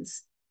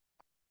pieces.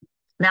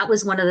 That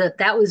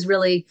was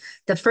really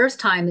the first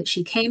time that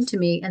she came to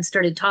me and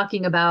started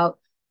talking about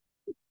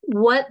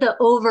what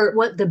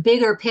the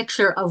bigger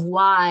picture of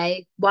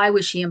why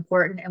was she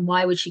important and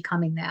why was she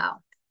coming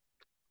now?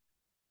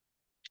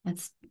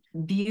 It's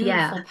beautiful,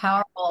 Yeah,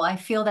 powerful. I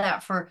feel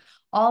that for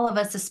all of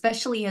us,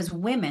 especially as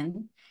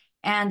women,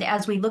 and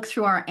as we look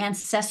through our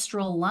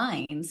ancestral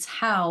lines,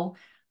 how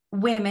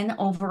women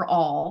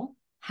overall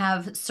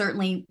have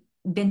certainly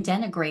been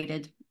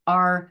denigrated,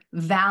 our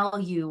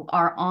value,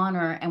 our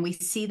honor. And we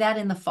see that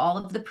in the fall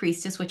of the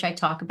priestess, which I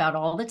talk about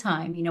all the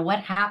time. You know, what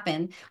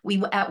happened?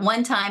 We at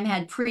one time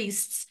had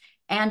priests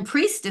and and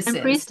priestesses.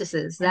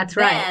 priestesses. And That's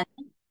right.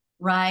 then,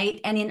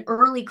 right? And in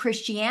early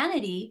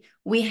Christianity,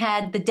 we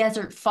had the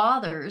desert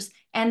fathers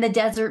and the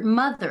desert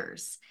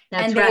mothers,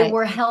 That's and they right.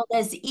 were held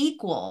as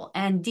equal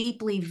and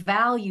deeply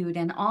valued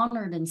and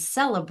honored and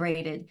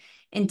celebrated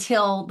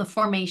until the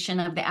formation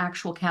of the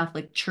actual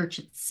Catholic Church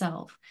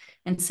itself.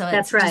 And so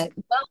That's it's just right.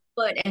 well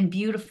put and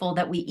beautiful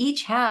that we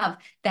each have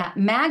that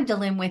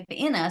Magdalene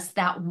within us,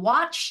 that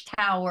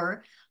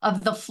watchtower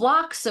of the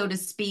flock, so to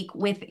speak,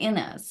 within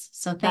us.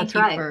 So That's thank you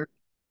right. for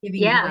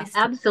giving Yeah, voice to.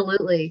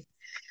 absolutely.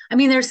 I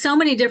mean, there's so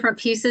many different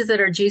pieces that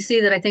are juicy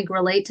that I think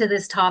relate to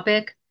this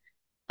topic.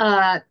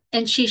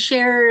 And she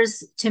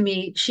shares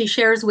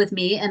with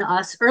me and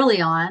us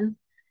early on,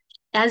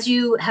 as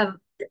you have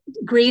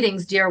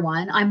greetings, dear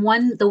one.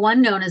 The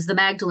one known as the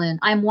Magdalene.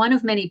 I'm one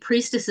of many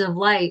priestesses of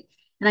light,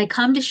 and I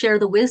come to share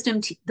the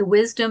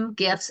wisdom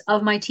gifts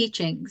of my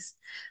teachings.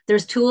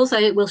 There's tools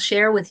I will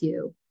share with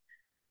you.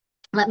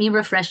 Let me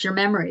refresh your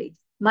memory.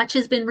 Much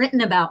has been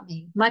written about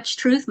me, much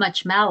truth,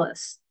 much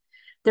malice.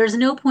 There's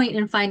no point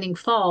in finding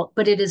fault,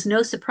 but it is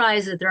no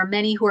surprise that there are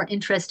many who are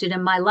interested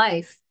in my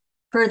life,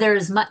 for there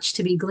is much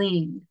to be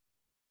gleaned.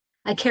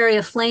 I carry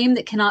a flame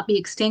that cannot be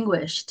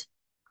extinguished.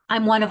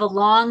 I'm one of a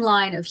long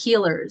line of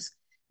healers,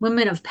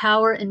 women of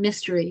power and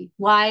mystery,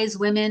 wise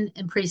women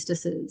and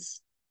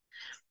priestesses.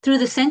 Through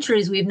the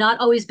centuries, we've not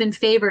always been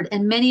favored,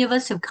 and many of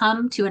us have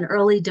come to an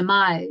early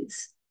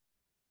demise.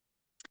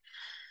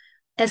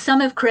 As some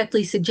have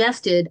correctly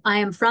suggested, I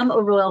am from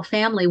a royal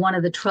family, one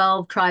of the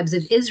 12 tribes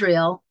of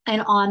Israel,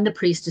 and on the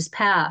priestess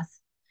path.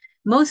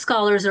 Most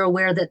scholars are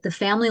aware that the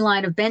family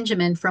line of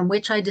Benjamin, from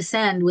which I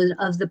descend, was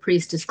of the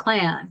priestess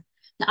clan.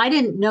 Now, I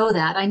didn't know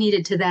that. I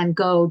needed to then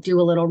go do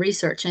a little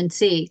research and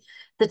see.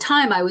 At the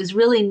time, I was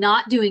really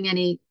not doing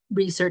any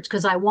research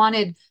because I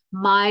wanted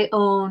my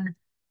own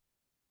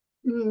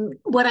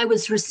what I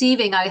was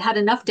receiving. I had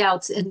enough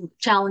doubts and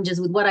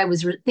challenges with what I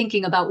was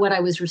thinking about what I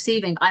was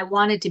receiving. I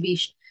wanted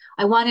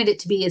it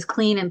to be as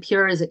clean and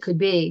pure as it could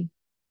be.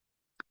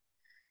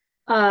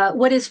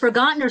 What is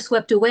forgotten or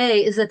swept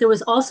away is that there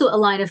was also a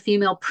line of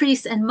female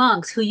priests and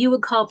monks who you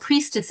would call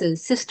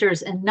priestesses,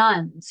 sisters, and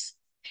nuns.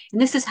 And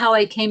this is how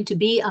I came to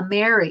be a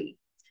Mary.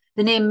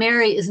 The name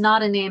Mary is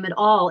not a name at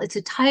all. It's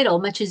a title,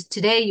 much as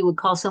today you would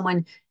call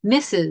someone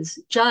Mrs.,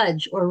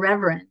 Judge, or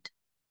Reverend.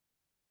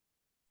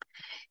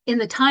 In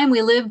the time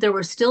we lived, there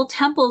were still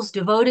temples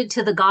devoted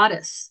to the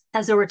goddess,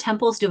 as there were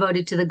temples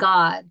devoted to the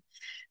god.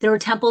 There were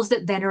temples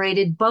that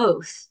venerated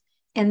both.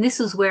 And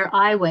this is where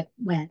I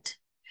went.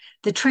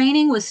 The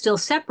training was still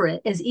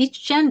separate, as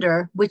each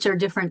gender, which are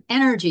different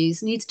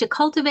energies, needs to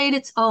cultivate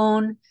its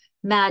own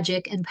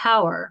magic and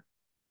power,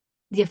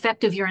 the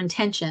effect of your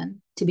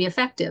intention to be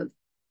effective.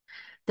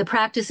 The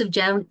practice of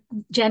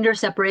gender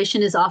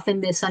separation is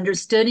often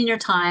misunderstood in your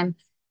time,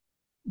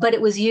 but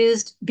it was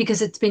used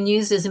because it's been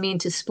used as a mean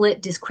to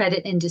split,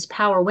 discredit, and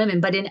dispower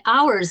women. But in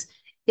ours,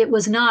 it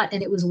was not,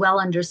 and it was well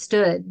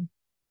understood.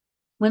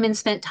 Women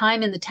spent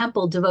time in the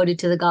temple devoted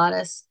to the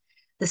goddess,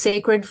 the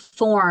sacred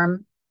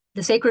form,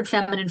 the sacred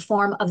feminine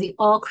form of the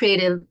all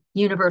creative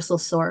universal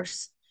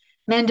source.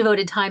 Men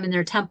devoted time in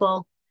their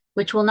temple,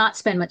 which will not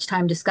spend much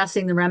time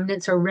discussing. The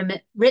remnants are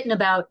written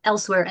about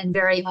elsewhere and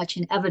very much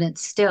in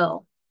evidence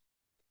still.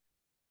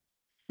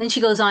 Then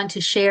she goes on to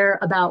share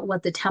about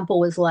what the temple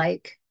was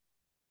like.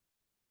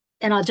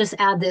 And I'll just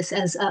add this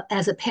as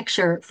a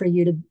picture for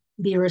you to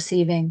be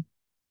receiving.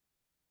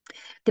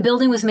 The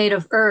building was made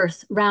of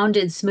earth,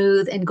 rounded,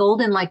 smooth, and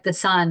golden like the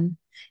sun.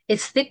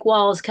 Its thick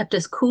walls kept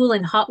us cool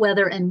in hot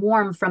weather and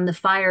warm from the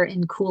fire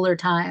in cooler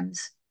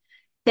times.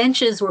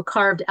 Benches were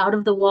carved out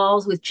of the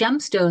walls with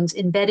gemstones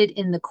embedded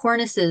in the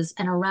cornices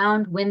and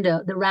around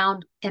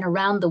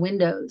the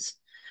windows.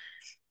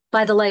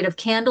 By the light of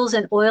candles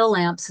and oil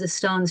lamps, the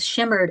stones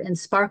shimmered and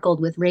sparkled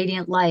with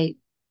radiant light.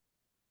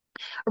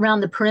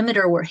 Around the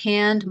perimeter were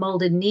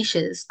hand-molded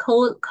niches,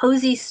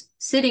 cozy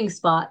sitting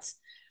spots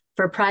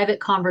for private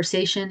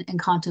conversation and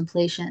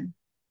contemplation.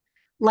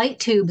 Light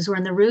tubes were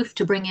in the roof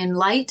to bring in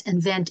light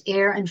and vent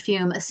air and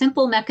fume, a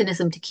simple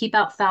mechanism to keep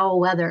out foul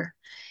weather.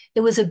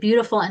 It was a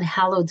beautiful and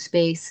hallowed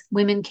space.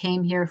 Women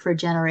came here for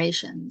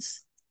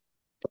generations.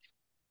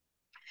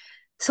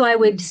 So I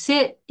would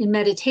sit in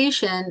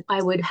meditation,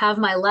 I would have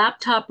my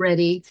laptop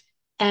ready,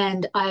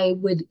 and I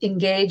would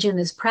engage in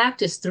this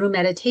practice through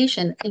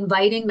meditation,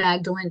 inviting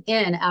Magdalene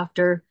in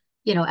after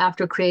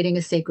creating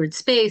a sacred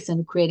space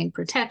and creating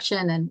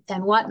protection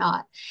and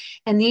whatnot.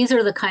 And these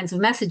are the kinds of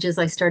messages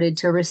I started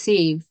to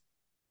receive.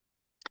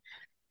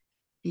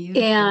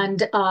 Beautiful.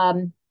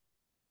 And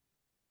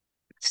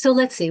so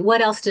let's see,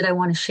 what else did I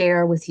want to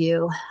share with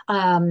you?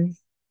 Um,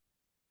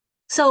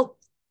 so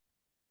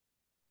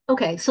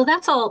okay, so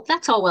that's all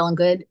well and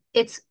good.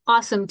 It's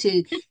awesome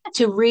to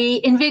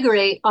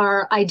reinvigorate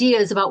our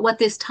ideas about what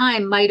this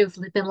time might have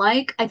been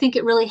like. I think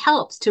it really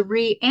helps to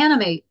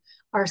reanimate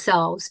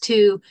ourselves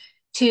to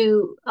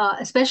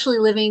especially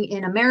living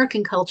in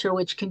American culture,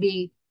 which can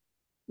be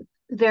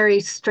very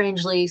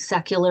strangely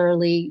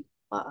secularly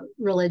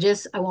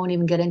religious. I won't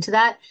even get into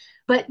that.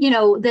 But you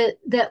know that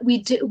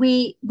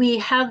we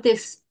have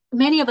this.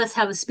 Many of us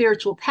have a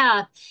spiritual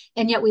path,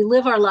 and yet we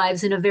live our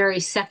lives in a very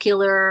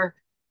secular,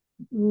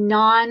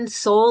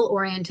 non-soul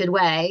oriented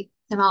way.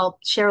 And I'll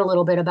share a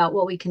little bit about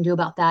what we can do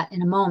about that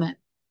in a moment.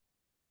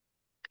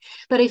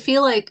 But I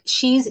feel like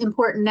she's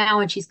important now,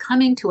 and she's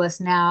coming to us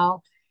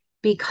now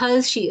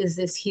because she is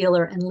this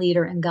healer and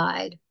leader and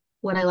guide,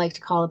 what I like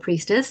to call a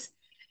priestess.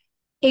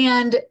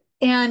 And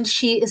and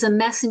she is a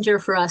messenger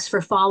for us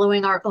for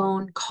following our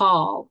own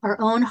call,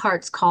 our own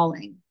heart's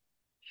calling,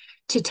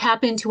 to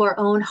tap into our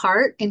own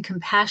heart and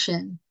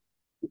compassion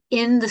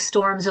in the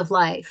storms of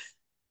life.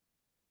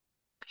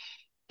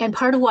 And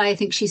part of why I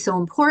think she's so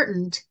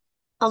important,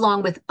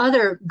 along with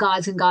other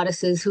gods and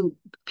goddesses who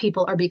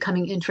people are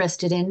becoming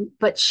interested in,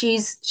 but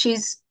she's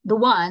the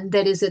one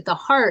that is at the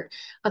heart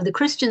of the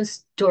Christian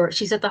story.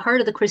 She's at the heart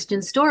of the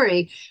Christian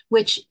story,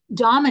 which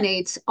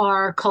dominates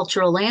our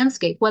cultural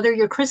landscape, whether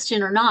you're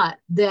Christian or not,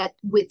 that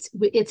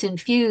it's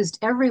infused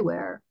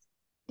everywhere.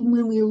 And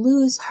when we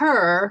lose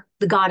her,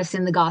 the goddess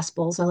in the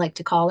Gospels, I like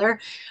to call her,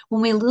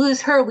 when we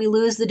lose her, we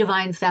lose the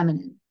divine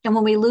feminine. And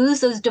when we lose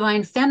those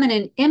divine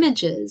feminine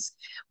images,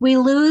 we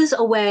lose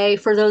a way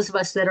for those of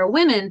us that are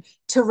women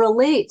to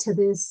relate to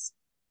this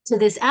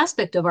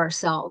aspect of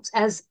ourselves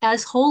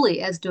as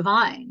holy, as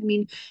divine. I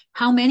mean,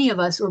 how many of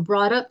us were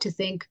brought up to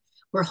think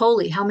we're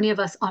holy? How many of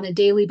us on a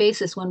daily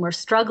basis when we're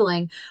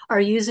struggling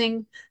are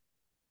using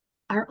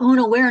our own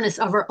awareness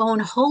of our own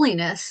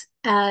holiness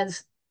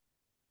as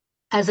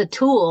a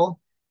tool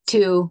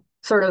to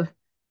sort of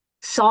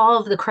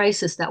solve the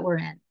crisis that we're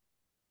in?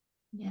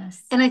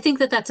 Yes. And I think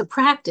that that's a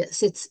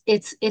practice.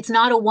 It's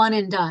not a one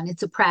and done.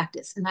 It's a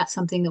practice, and that's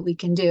something that we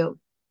can do.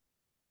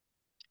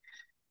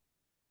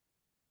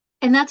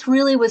 And that's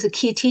really was a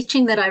key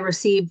teaching that I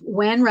received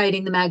when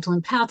writing the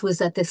Magdalene Path, was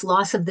that this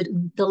loss of the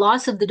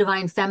loss of the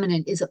divine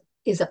feminine is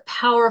a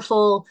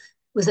powerful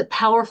was a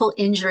powerful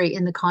injury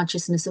in the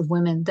consciousness of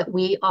women that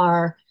we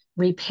are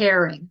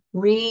pairing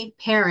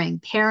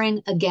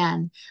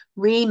again,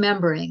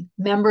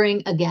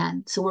 remembering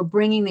again. So we're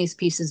bringing these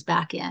pieces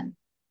back in.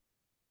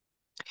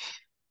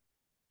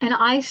 And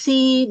I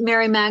see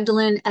Mary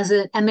Magdalene as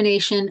an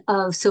emanation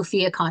of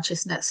Sophia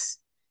consciousness,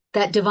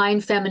 that divine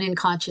feminine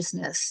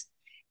consciousness.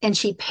 And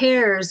she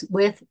pairs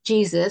with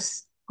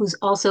Jesus, who's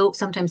also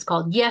sometimes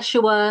called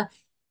Yeshua,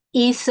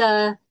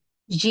 Isa,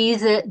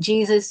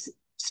 Jesus,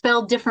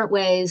 spelled different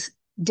ways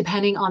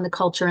depending on the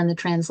culture and the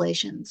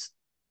translations.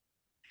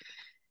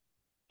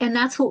 And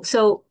that's what,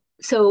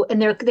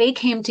 and they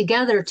came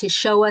together to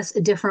show us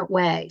a different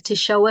way, to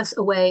show us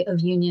a way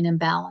of union and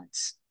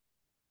balance.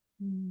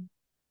 Mm.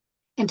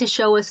 And to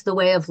show us the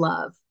way of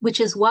love, which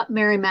is what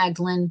Mary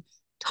Magdalene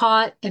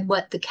taught, and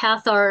what the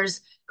Cathars,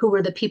 who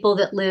were the people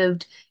that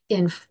lived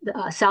in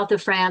south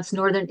of France,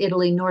 northern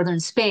Italy, northern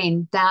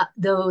Spain, that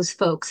those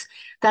folks.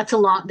 That's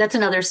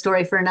another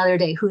story for another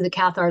day, who the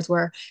Cathars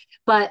were.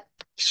 But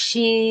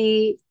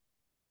she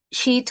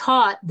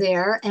taught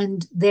there,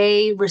 and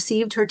they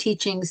received her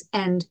teachings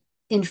and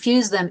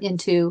infused them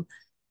into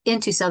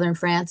southern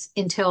France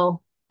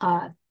until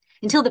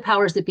the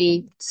powers that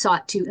be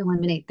sought to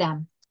eliminate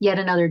them. Yet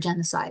another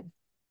genocide.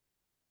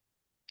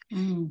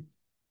 Mm.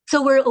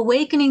 So we're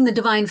awakening the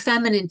divine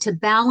feminine to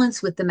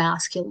balance with the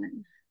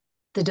masculine,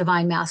 the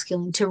divine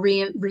masculine, to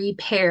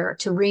repair,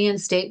 to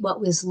reinstate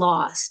what was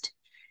lost.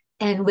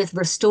 And with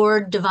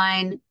restored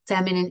divine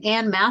feminine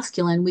and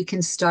masculine, we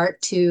can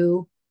start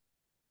to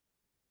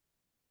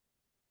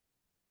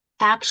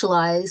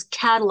actualize,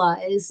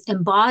 catalyze,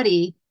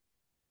 embody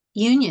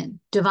union,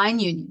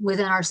 divine union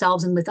within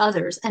ourselves and with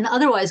others. And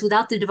otherwise,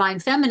 without the divine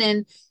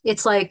feminine,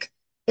 it's like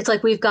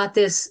we've got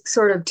this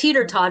sort of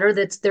teeter-totter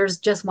there's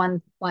just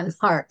one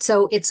part.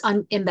 So it's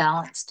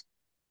imbalanced.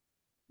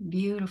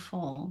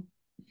 Beautiful.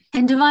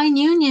 And divine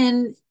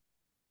union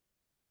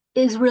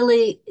is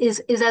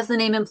as the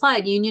name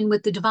implied, union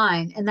with the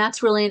divine. And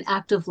that's really an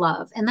act of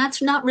love. And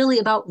that's not really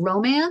about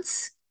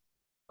romance,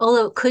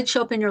 although it could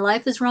show up in your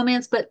life as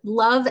romance, but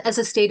love as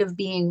a state of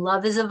being,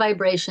 love as a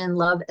vibration,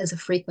 love as a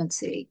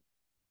frequency.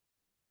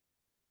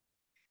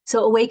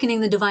 So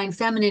awakening the divine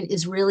feminine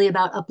is really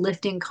about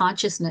uplifting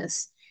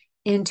consciousness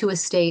into a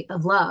state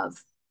of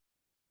love.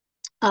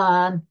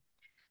 Um,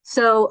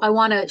 so I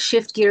want to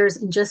shift gears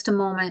in just a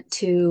moment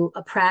to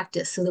a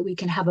practice so that we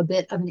can have a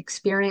bit of an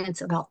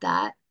experience about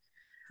that.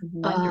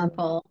 Um,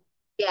 Wonderful.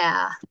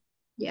 yeah,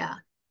 yeah.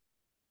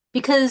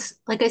 Because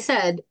like I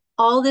said,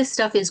 all this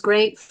stuff is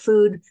great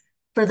food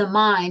for the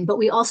mind, but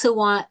we also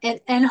want,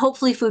 and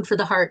hopefully food for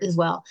the heart as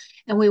well.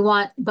 And we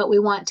want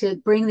to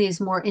bring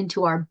these more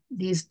into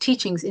these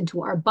teachings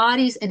into our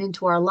bodies and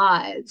into our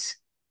lives.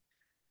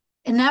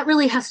 And that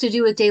really has to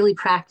do with daily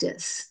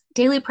practice.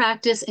 Daily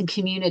practice and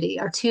community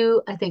are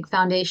two, I think,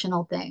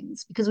 foundational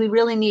things, because we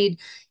really need,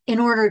 in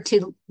order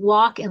to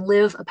walk and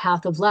live a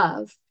path of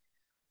love,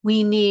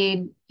 we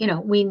need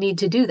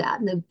to do that.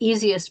 And the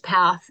easiest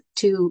path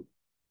to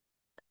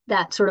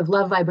that sort of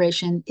love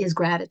vibration is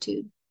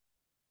gratitude.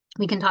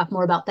 We can talk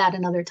more about that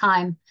another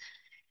time.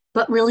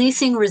 But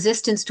releasing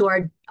resistance to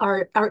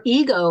our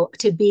ego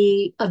to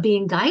be of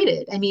being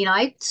guided. I mean,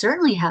 I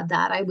certainly had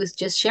that. I was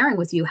just sharing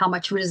with you how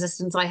much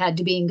resistance I had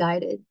to being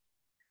guided.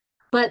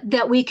 But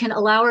that we can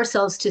allow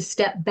ourselves to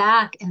step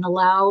back and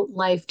allow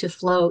life to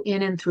flow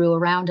in and through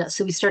around us.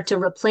 So we start to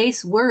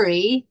replace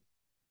worry.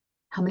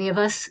 How many of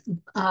us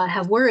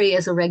have worry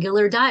as a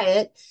regular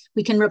diet?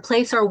 We can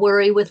replace our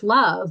worry with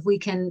love. We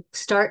can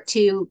start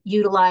to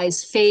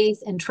utilize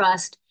faith and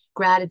trust,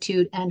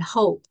 gratitude, and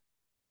hope.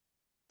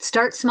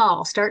 Start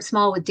small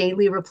with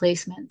daily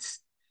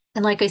replacements.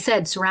 And like I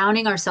said,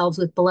 surrounding ourselves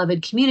with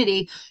beloved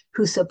community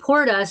who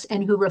support us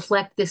and who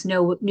reflect this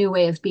new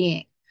way of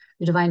being.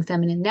 The Divine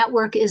Feminine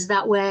Network is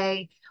that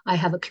way. I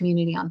have a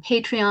community on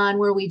Patreon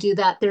where we do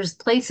that. There's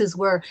places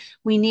where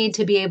we need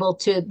to be able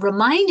to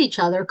remind each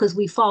other because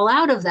we fall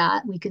out of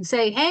that. We can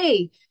say,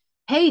 hey,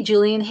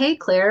 Julian, hey,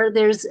 Claire,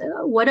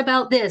 what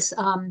about this?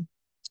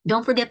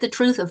 Don't forget the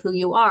truth of who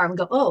you are. And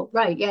go, oh,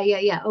 right.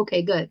 Yeah.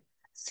 Okay, good.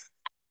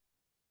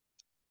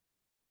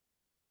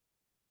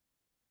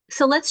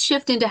 So let's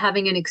shift into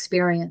having an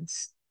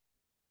experience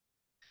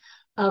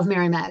of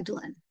Mary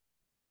Magdalene.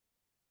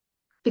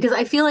 Because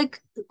I feel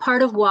like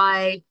part of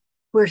why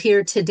we're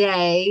here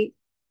today,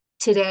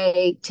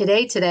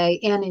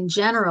 and in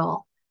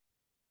general,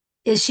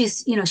 is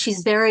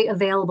she's very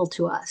available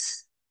to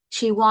us.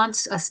 She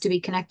wants us to be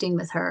connecting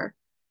with her.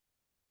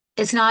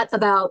 It's not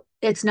about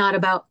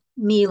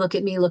me, look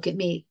at me, look at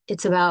me.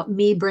 It's about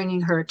me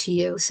bringing her to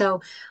you.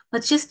 So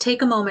let's just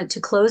take a moment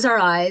to close our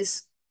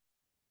eyes.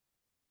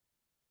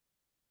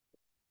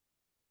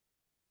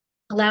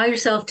 Allow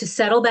yourself to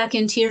settle back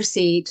into your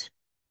seat.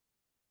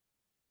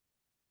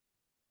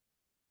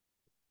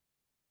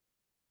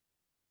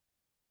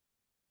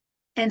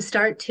 And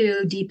start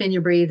to deepen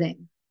your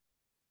breathing.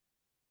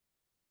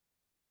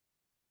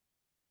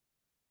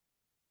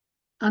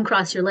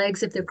 Uncross your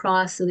legs if they're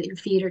crossed so that your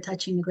feet are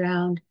touching the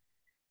ground,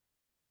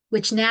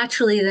 which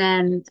naturally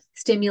then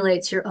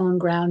stimulates your own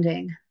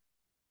grounding,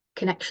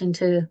 connection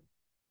to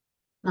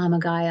Mama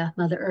Gaia,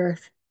 Mother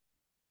Earth.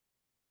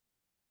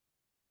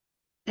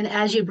 And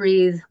as you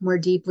breathe more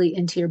deeply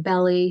into your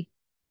belly,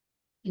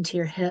 into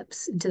your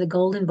hips, into the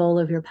golden bowl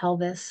of your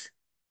pelvis,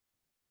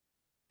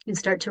 and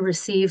start to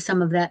receive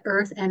some of that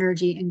earth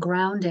energy and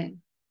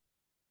grounding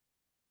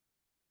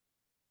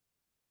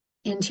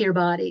into your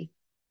body.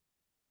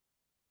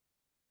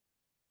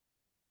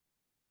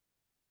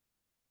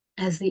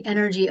 As the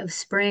energy of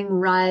spring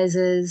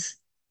rises,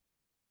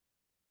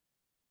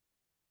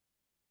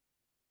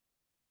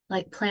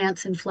 like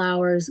plants and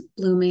flowers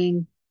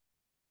blooming,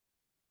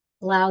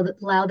 allow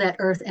that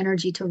earth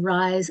energy to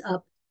rise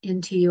up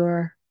into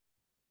your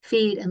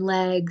feet and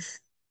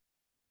legs,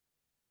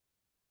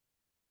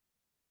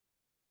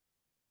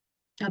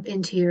 up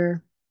into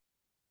your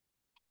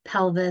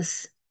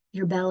pelvis,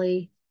 your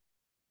belly.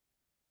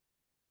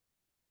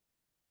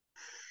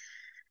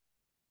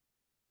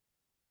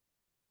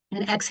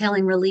 And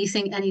exhaling,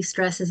 releasing any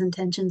stresses and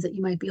tensions that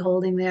you might be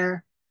holding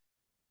there.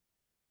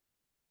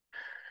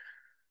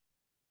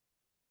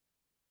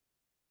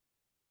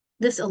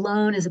 This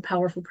alone is a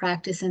powerful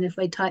practice, and if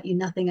I taught you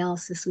nothing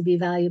else, this would be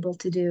valuable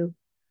to do.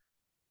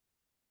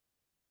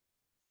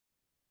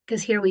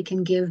 Because here we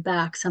can give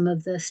back some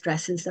of the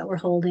stresses that we're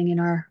holding in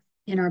our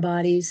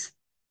bodies.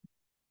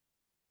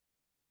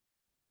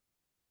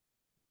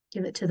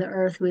 Give it to the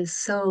earth, who is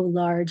so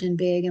large and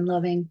big and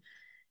loving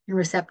and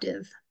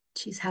receptive.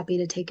 She's happy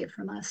to take it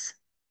from us.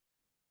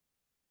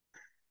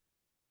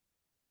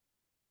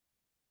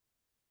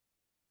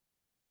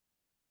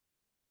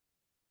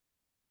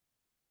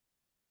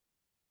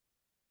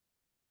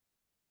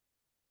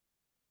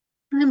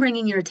 And then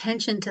bringing your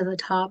attention to the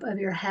top of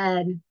your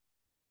head,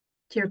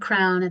 to your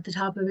crown at the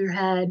top of your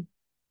head,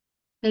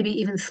 maybe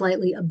even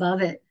slightly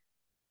above it,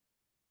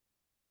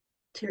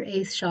 to your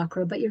eighth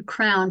chakra, but your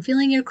crown,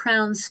 feeling your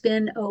crown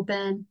spin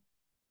open,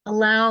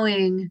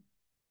 allowing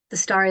the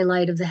starry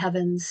light of the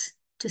heavens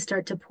to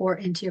start to pour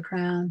into your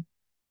crown.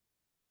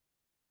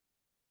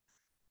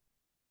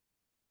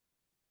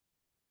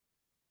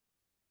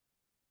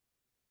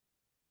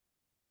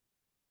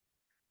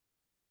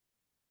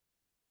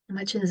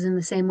 Much as in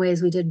the same way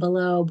as we did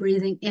below,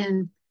 breathing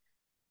in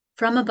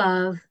from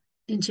above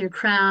into your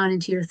crown,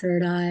 into your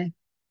third eye,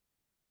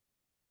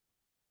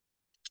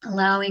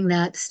 allowing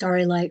that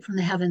starry light from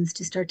the heavens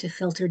to start to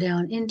filter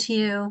down into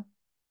you.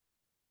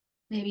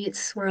 Maybe it's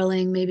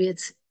swirling, maybe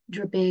it's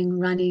dripping,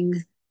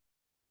 running,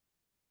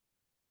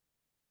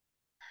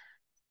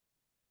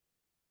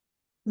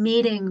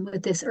 meeting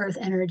with this earth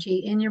energy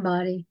in your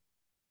body.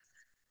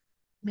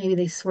 Maybe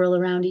they swirl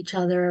around each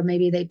other, or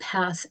maybe they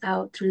pass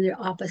out through the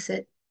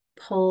opposite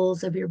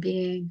poles of your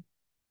being.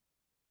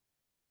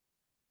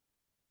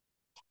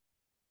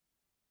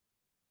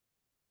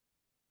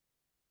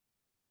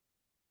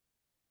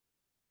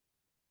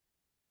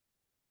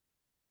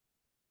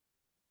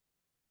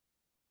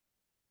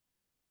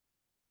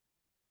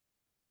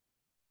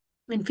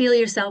 And feel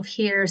yourself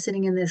here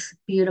sitting in this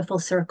beautiful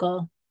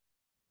circle.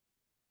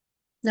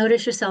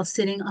 Notice yourself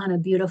sitting on a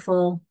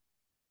beautiful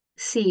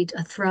seat,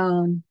 a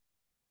throne.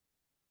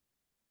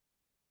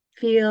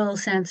 Feel,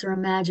 sense, or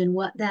imagine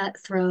what that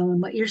throne,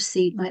 what your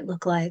seat might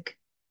look like.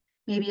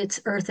 Maybe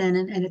it's earthen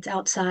and it's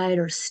outside,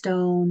 or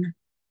stone.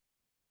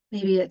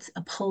 Maybe it's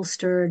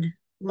upholstered,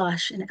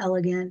 lush, and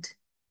elegant.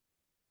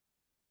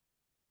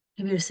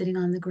 Maybe you're sitting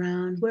on the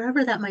ground,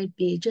 wherever that might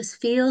be.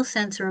 Just feel,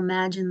 sense, or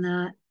imagine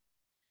that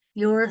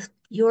your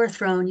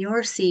throne,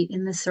 your seat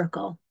in the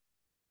circle.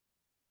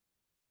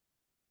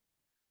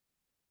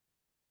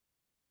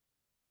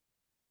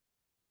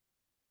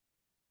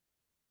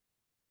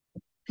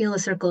 Feel a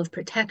circle of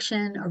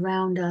protection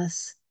around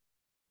us.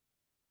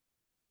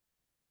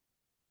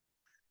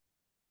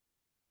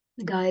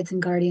 The guides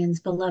and guardians,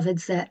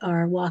 beloveds that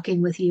are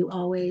walking with you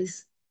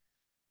always.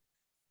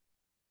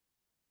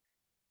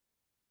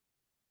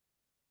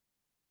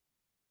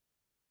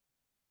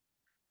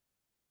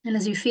 And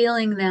as you're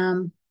feeling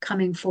them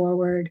coming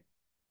forward,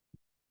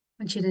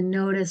 I want you to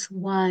notice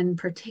one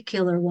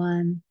particular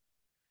one,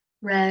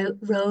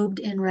 robed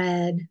in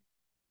red,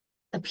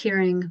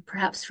 appearing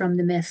perhaps from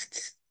the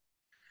mists.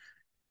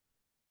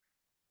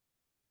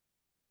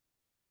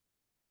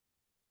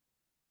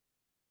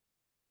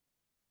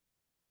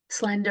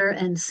 Slender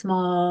and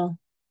small,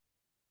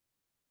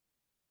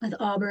 with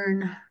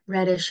auburn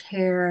reddish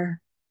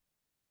hair.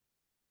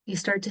 You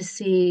start to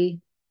see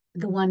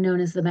the one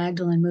known as the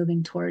Magdalene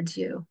moving towards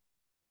you.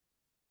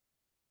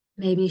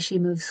 Maybe she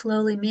moves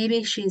slowly,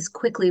 maybe she's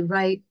quickly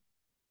right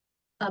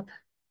up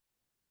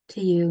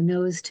to you,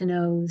 nose to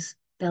nose,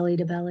 belly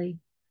to belly.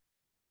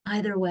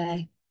 Either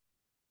way.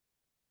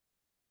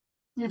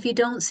 And if you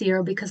don't see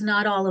her, because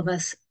not all of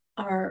us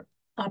are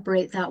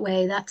operate that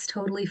way, that's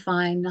totally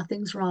fine.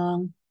 Nothing's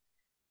wrong.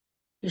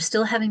 You're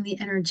still having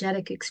the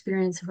energetic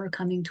experience of her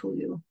coming to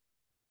you.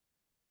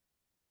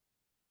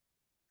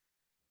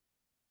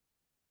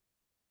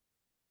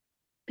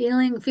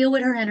 Feel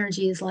what her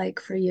energy is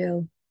like for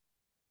you.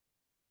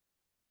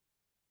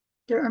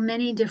 There are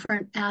many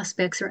different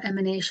aspects or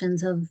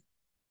emanations of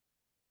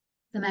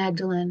the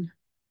Magdalene.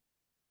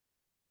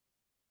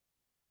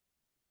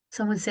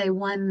 Some would say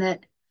ones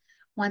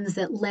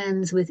that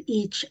lens with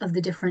each of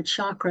the different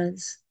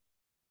chakras.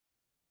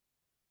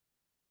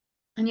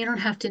 And you don't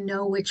have to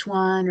know which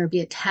one or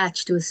be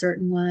attached to a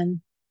certain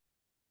one.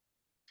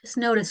 Just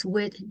notice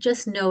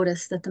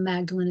that the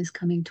Magdalene is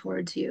coming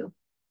towards you,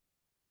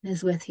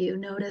 is with you.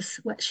 Notice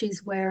what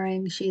she's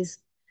wearing. She's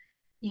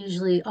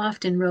usually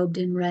often robed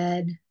in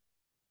red.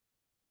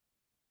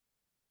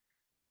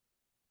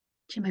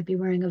 She might be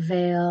wearing a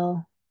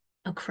veil,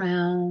 a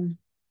crown.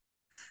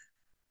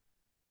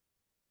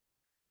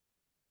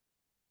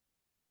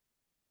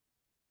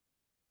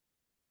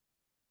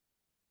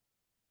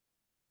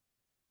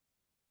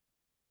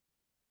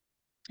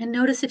 And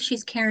notice if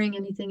she's carrying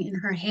anything in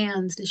her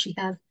hands. Does she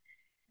have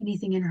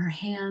anything in her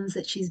hands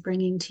that she's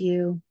bringing to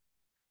you?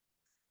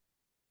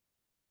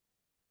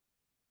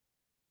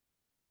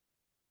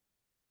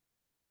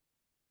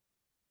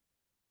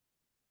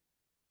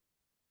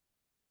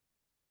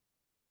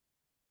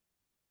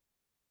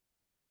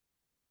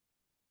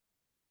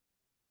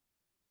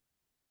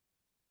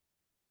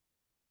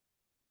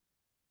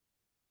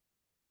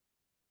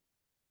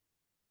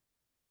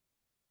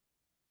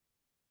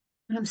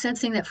 And I'm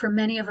sensing that for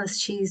many of us,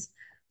 she's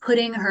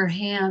putting her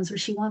hands, or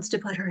she wants to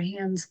put her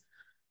hands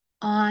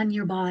on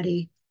your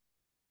body.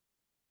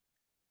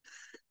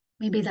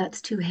 Maybe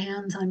that's two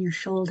hands on your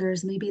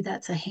shoulders. Maybe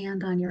that's a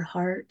hand on your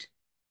heart.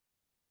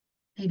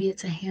 Maybe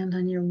it's a hand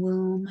on your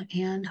womb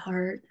and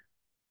heart,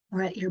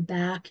 or at your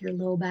back, your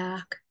low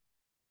back.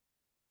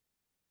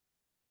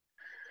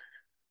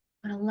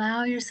 And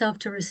allow yourself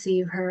to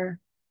receive her.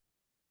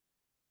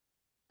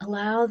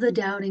 Allow the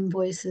doubting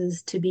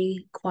voices to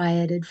be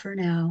quieted for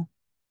now.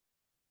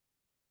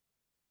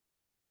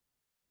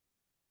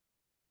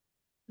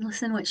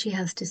 Listen what she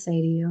has to say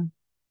to you.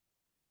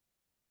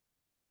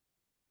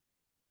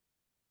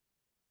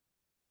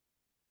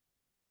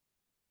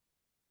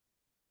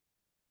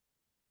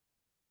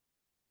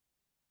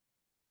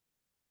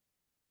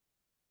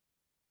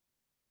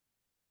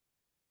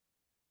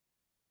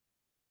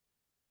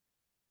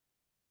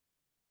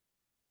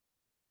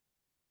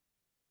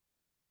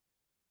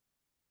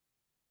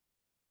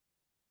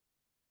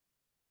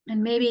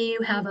 And maybe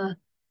you have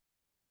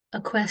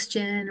a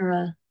question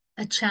or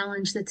a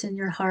challenge that's in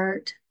your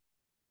heart.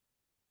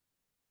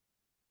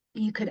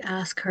 You could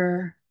ask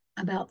her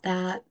about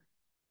that.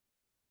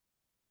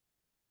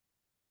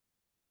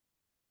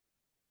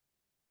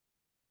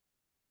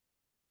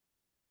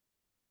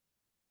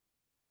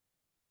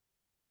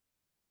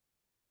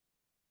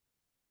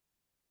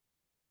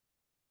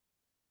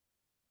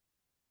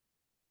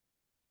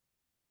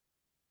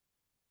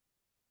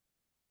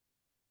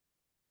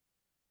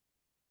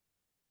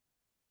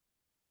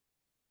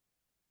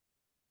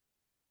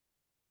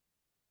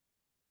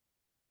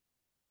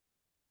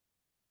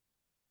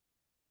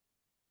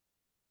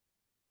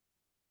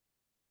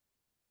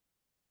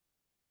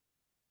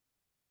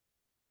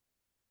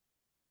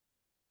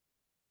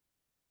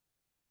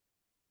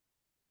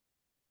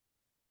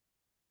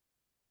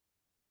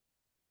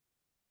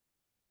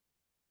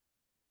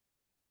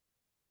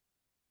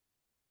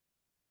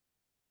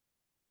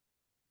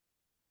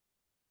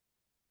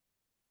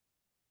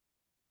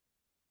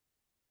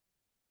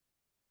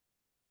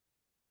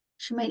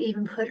 She might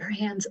even put her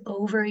hands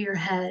over your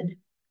head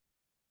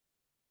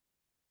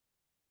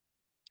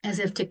as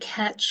if to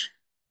catch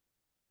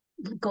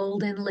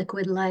golden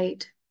liquid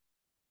light,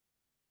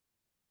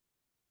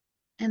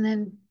 and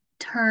then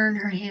turn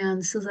her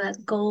hands so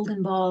that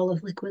golden ball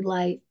of liquid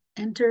light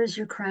enters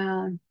your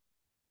crown,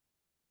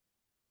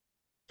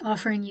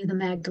 offering you the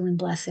Magdalene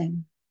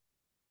blessing.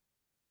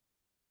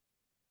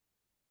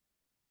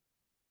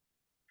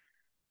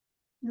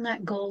 And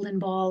that golden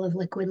ball of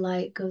liquid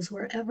light goes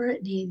wherever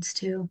it needs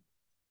to.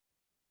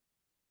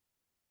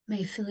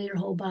 May fill your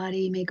whole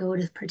body, may go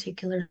to a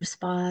particular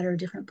spot or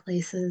different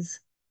places.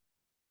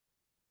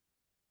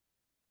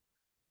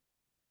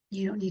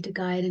 You don't need to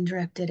guide and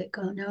direct it. It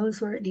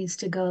knows where it needs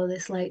to go.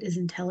 This light is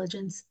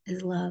intelligence,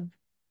 is love.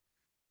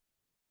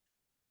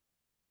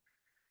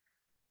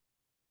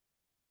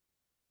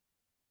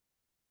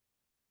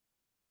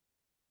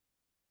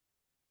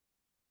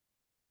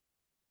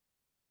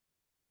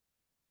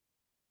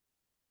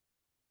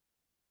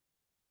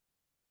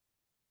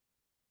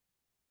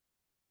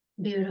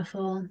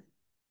 Beautiful.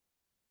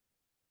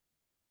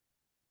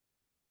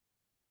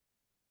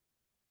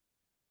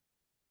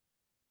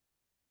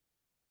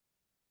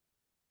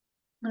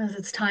 As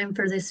it's time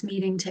for this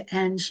meeting to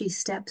end, she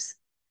steps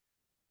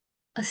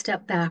a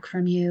step back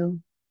from you.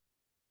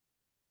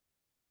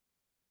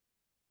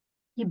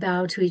 You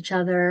bow to each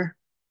other,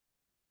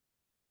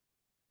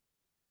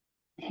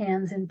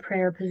 hands in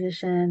prayer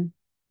position,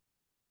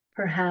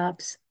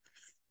 perhaps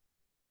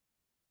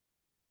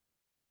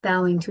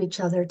bowing to each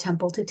other,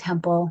 temple to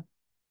temple.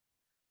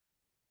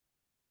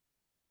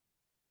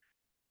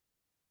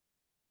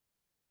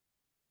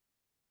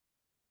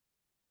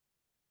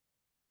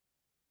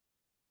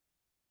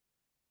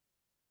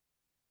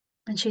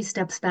 And she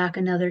steps back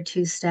another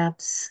 2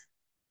 steps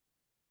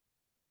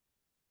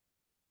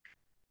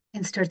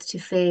and starts to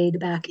fade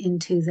back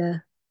into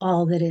the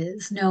all that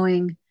is,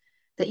 knowing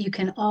that you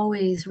can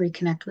always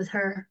reconnect with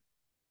her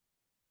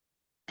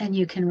and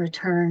you can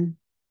return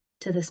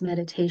to this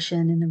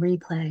meditation in the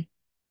replay.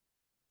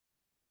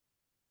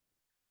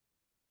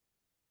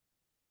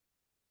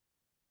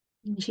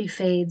 And she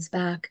fades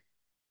back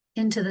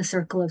into the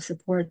circle of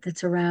support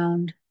that's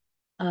around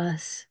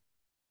us.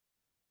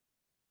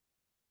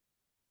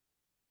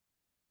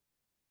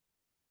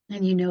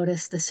 And you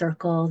notice the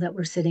circle that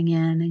we're sitting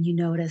in, and you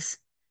notice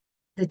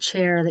the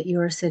chair that you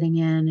are sitting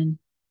in, and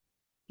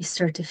you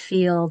start to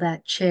feel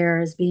that chair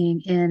as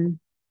being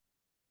in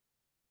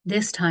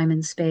this time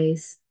and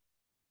space,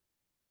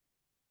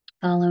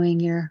 following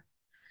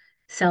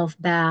yourself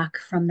back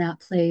from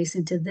that place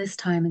into this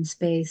time and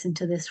space,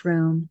 into this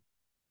room.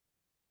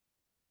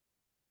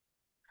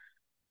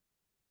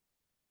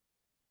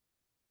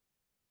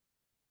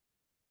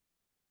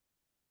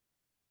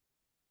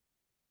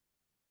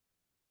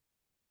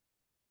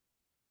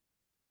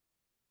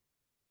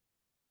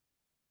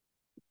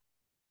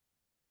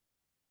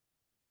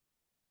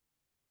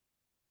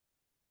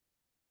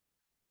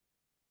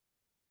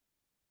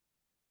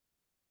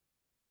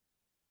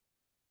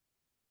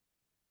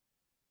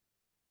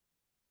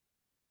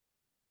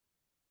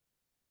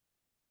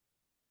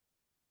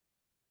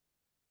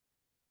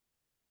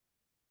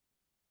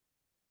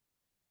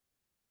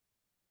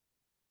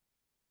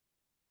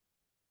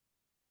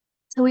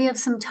 So we have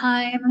some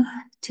time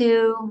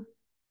to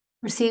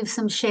receive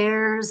some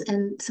shares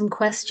and some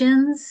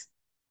questions.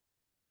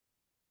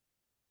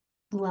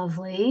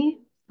 Lovely,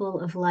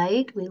 full of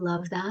light. We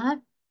love that.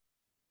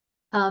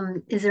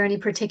 Is there any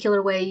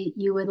particular way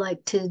you would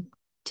like to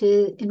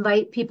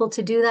invite people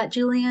to do that,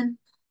 Julian?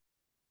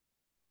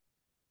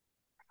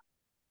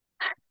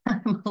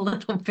 I'm a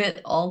little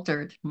bit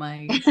altered.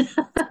 Well,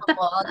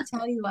 I'll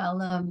tell you,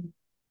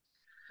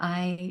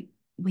 I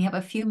we have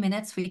a few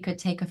minutes. We could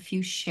take a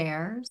few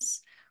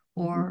shares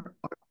Mhm. or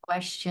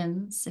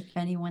questions if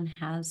anyone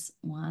has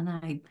one.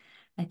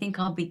 I think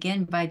I'll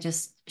begin by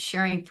just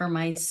sharing for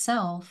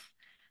myself.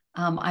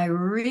 I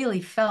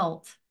really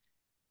felt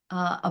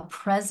a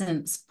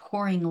presence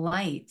pouring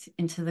light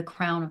into the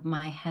crown of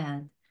my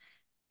head.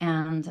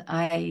 And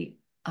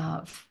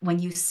when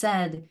you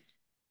said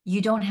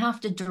you don't have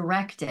to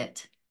direct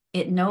it,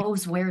 it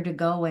knows where to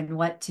go and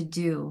what to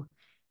do,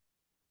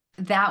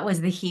 that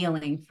was the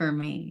healing for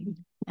me.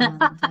 And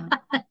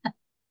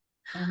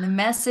the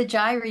message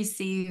I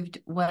received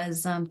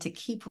was to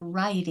keep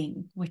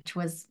writing, which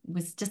was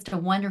just a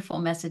wonderful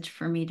message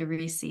for me to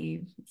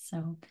receive.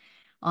 So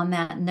on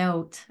that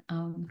note,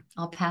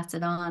 I'll pass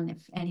it on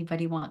if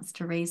anybody wants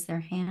to raise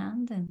their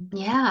hand. And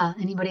Yeah.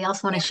 Anybody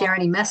else want to share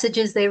any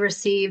messages they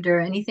received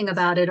or anything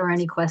about it or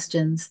any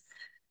questions?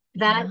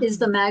 That yeah. is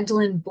the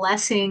Magdalene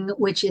blessing,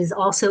 which is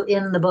also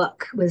in the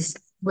book, was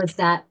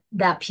that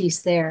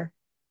piece there.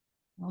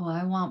 Oh,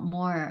 I want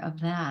more of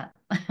that.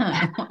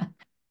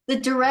 The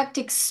direct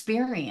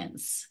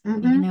experience,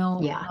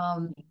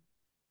 Yeah,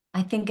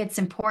 I think it's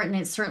important.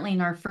 It's certainly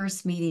in our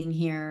first meeting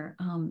here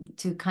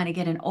to kind of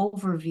get an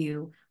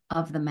overview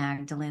of the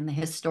Magdalene, the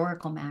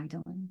historical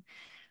Magdalene.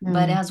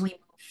 But mm, as we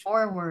move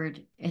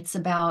forward, it's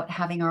about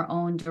having our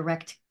own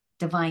direct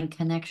divine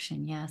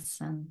connection, yes,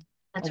 and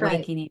that's right.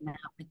 awakening that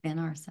within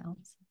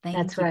ourselves. Thank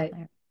That's you, right.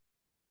 Claire.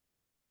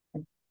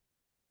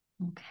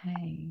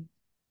 Okay.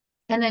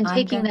 And then I'm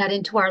taking gonna, that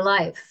into our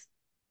life,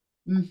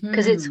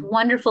 because it's mm-hmm.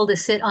 wonderful to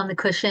sit on the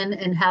cushion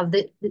and have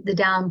the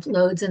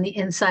downloads and the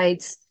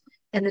insights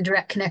and the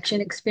direct connection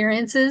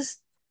experiences.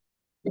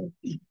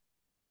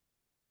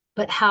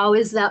 But how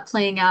is that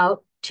playing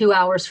out 2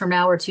 hours from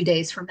now or 2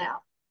 days from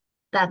now?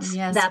 That's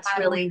Yes, that's how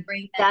do we really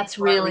bring that that's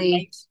into our really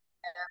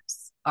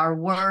relationships, our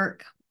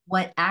work?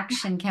 What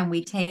action can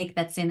we take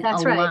that's in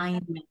that's right.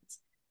 alignment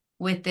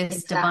with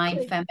this divine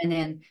Exactly.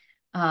 feminine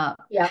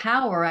Yeah.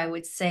 power, I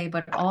would say,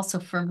 but also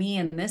for me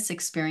in this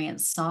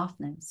experience,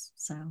 softness.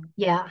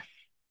 Yeah.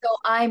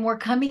 We're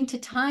coming to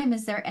time.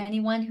 Is there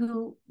anyone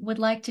who would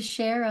like to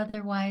share?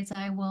 Otherwise,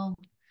 I will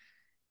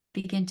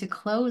begin to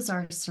close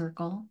our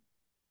circle.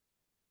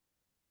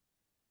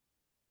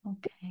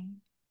 Okay.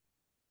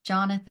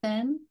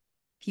 Jonathan,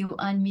 if you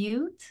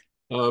unmute.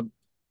 Uh,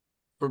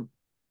 for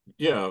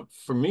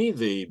for me,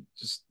 the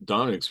just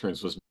dawn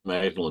experience was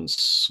Magdalene's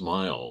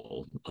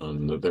smile.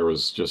 There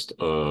was just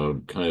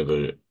kind of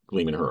a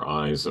gleam in her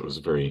eyes that was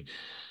very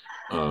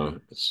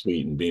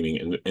sweet and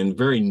beaming and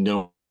very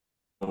knowing.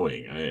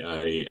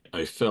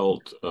 I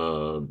felt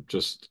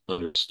just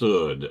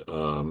understood.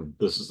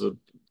 This is a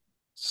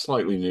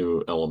slightly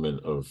new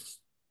element of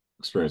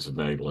experience of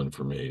Magdalene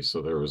for me.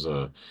 So there was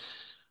a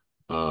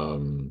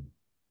um,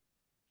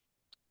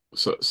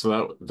 so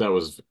that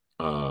was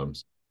um,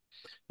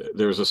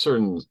 there's a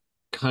certain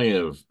kind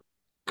of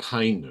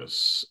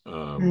kindness,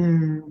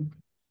 Mm.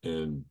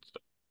 and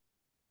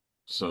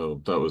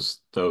so that was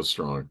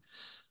strong.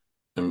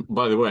 And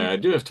by the way, I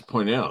do have to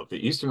point out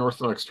the Eastern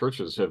Orthodox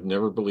churches have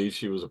never believed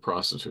she was a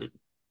prostitute.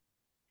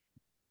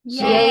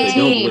 So Yay, they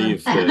don't Yay! team.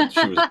 believe that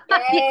she was.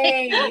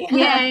 Yay!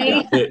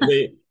 Yeah,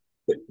 Yay.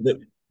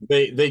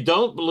 they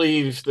don't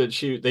believe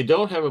that they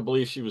don't have a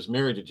belief she was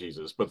married to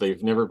Jesus, but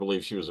they've never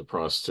believed she was a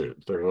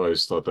prostitute. They've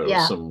always thought that was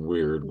Yeah. some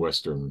weird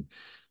Western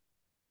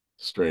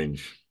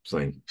strange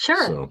thing.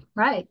 Sure. So.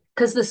 Right.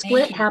 Because the Thank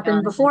split you,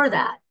 happened Jonathan. before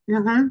that.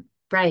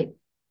 Right.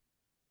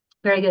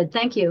 Very good.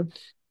 Thank you.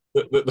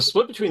 The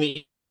split between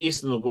the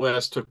East and the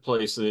West took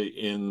place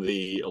in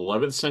the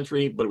 11th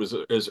century, but it was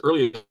as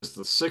early as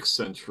the 6th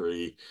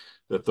century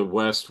that the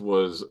West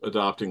was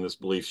adopting this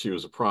belief she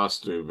was a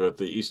prostitute, but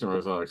the Eastern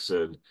Orthodox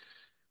said,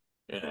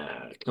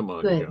 "Come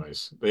on, you Good.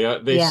 guys."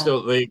 They Yeah.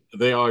 still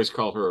they always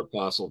call her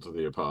apostle to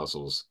the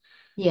apostles.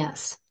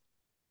 Yes.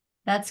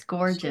 That's So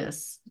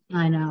gorgeous.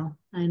 I know.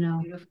 I know.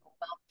 Beautiful.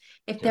 Well,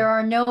 if yeah. there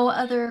are no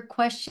other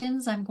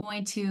questions, I'm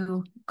going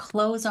to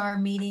close our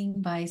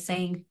meeting by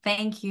saying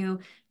thank you,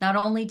 not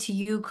only to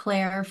you,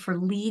 Claire, for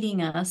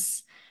leading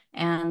us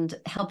and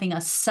helping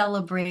us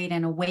celebrate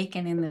and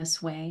awaken in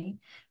this way,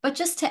 but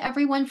just to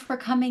everyone for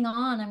coming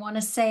on. I want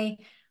to say,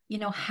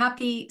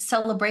 happy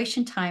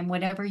celebration time,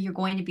 whatever you're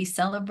going to be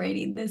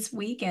celebrating this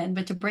weekend,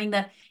 but to bring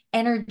the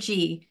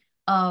energy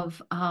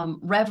of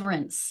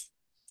reverence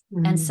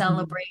and Mhm.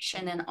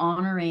 celebration and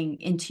honoring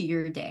into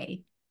your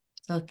day.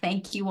 So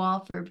thank you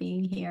all for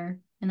being here,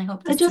 and I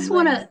hope to I see just you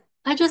want again. to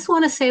I just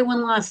want to say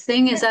one last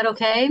thing. Is Yes, that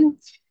okay? We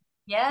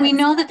yes,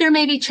 know that there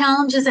may be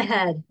challenges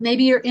ahead.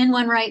 Maybe you're in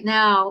one right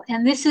now,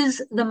 and this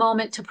is the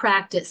moment to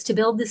practice, to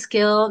build the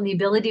skill and the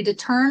ability to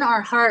turn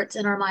our hearts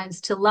and our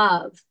minds to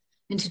love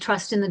and to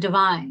trust in the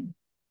divine,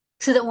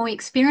 so that when we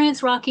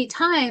experience rocky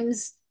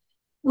times,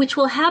 which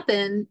will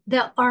happen,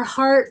 that our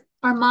heart,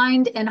 our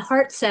mind and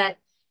heart set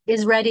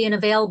is ready and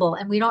available,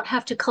 and we don't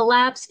have to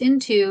collapse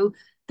into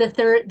the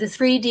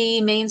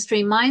 3D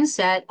mainstream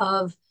mindset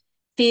of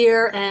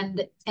fear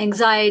and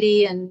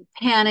anxiety and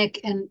panic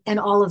and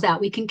all of that.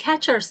 We can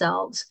catch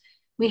ourselves.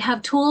 We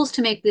have tools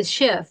to make this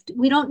shift.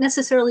 We don't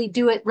necessarily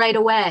do it right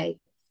away.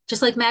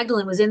 Just like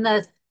Magdalene was in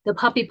the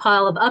puppy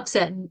pile of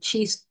upset, and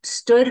she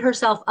stood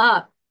herself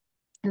up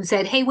and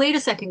said, "Hey, wait a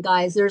second,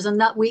 guys. There's a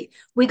nut. We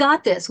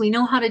got this. We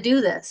know how to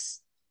do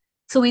this."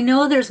 So we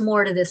know there's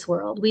more to this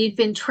world. We've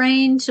been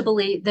trained to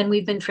believe than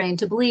we've been trained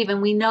to believe,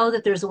 and we know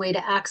that there's a way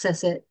to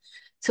access it.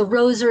 So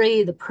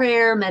rosary, the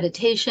prayer,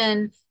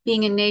 meditation,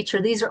 being in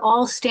nature, these are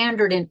all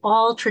standard in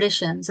all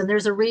traditions, and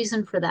there's a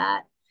reason for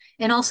that.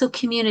 And also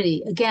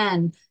community.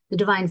 Again, the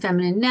Divine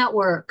Feminine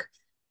Network,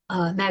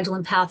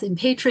 Magdalene Path and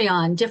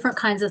Patreon, different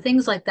kinds of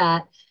things like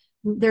that.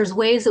 There's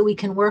ways that we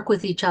can work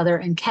with each other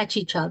and catch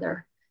each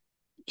other.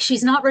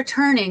 She's not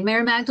returning.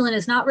 Mary Magdalene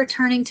is not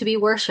returning to be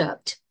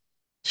worshiped.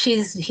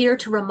 She's here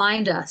to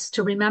remind us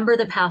to remember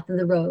the path of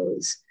the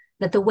rose,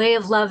 that the way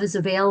of love is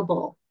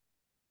available.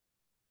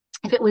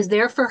 If it was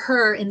there for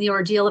her in the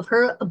ordeal of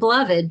her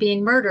beloved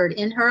being murdered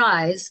in her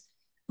eyes,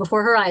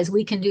 before her eyes,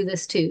 we can do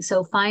this too.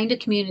 So find a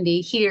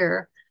community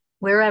here,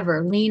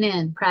 wherever, lean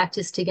in,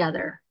 practice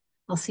together.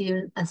 I'll see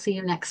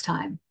you next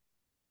time.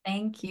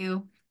 thank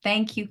you.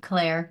 Thank you,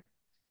 Claire.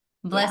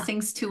 Yeah.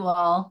 Blessings to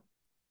all.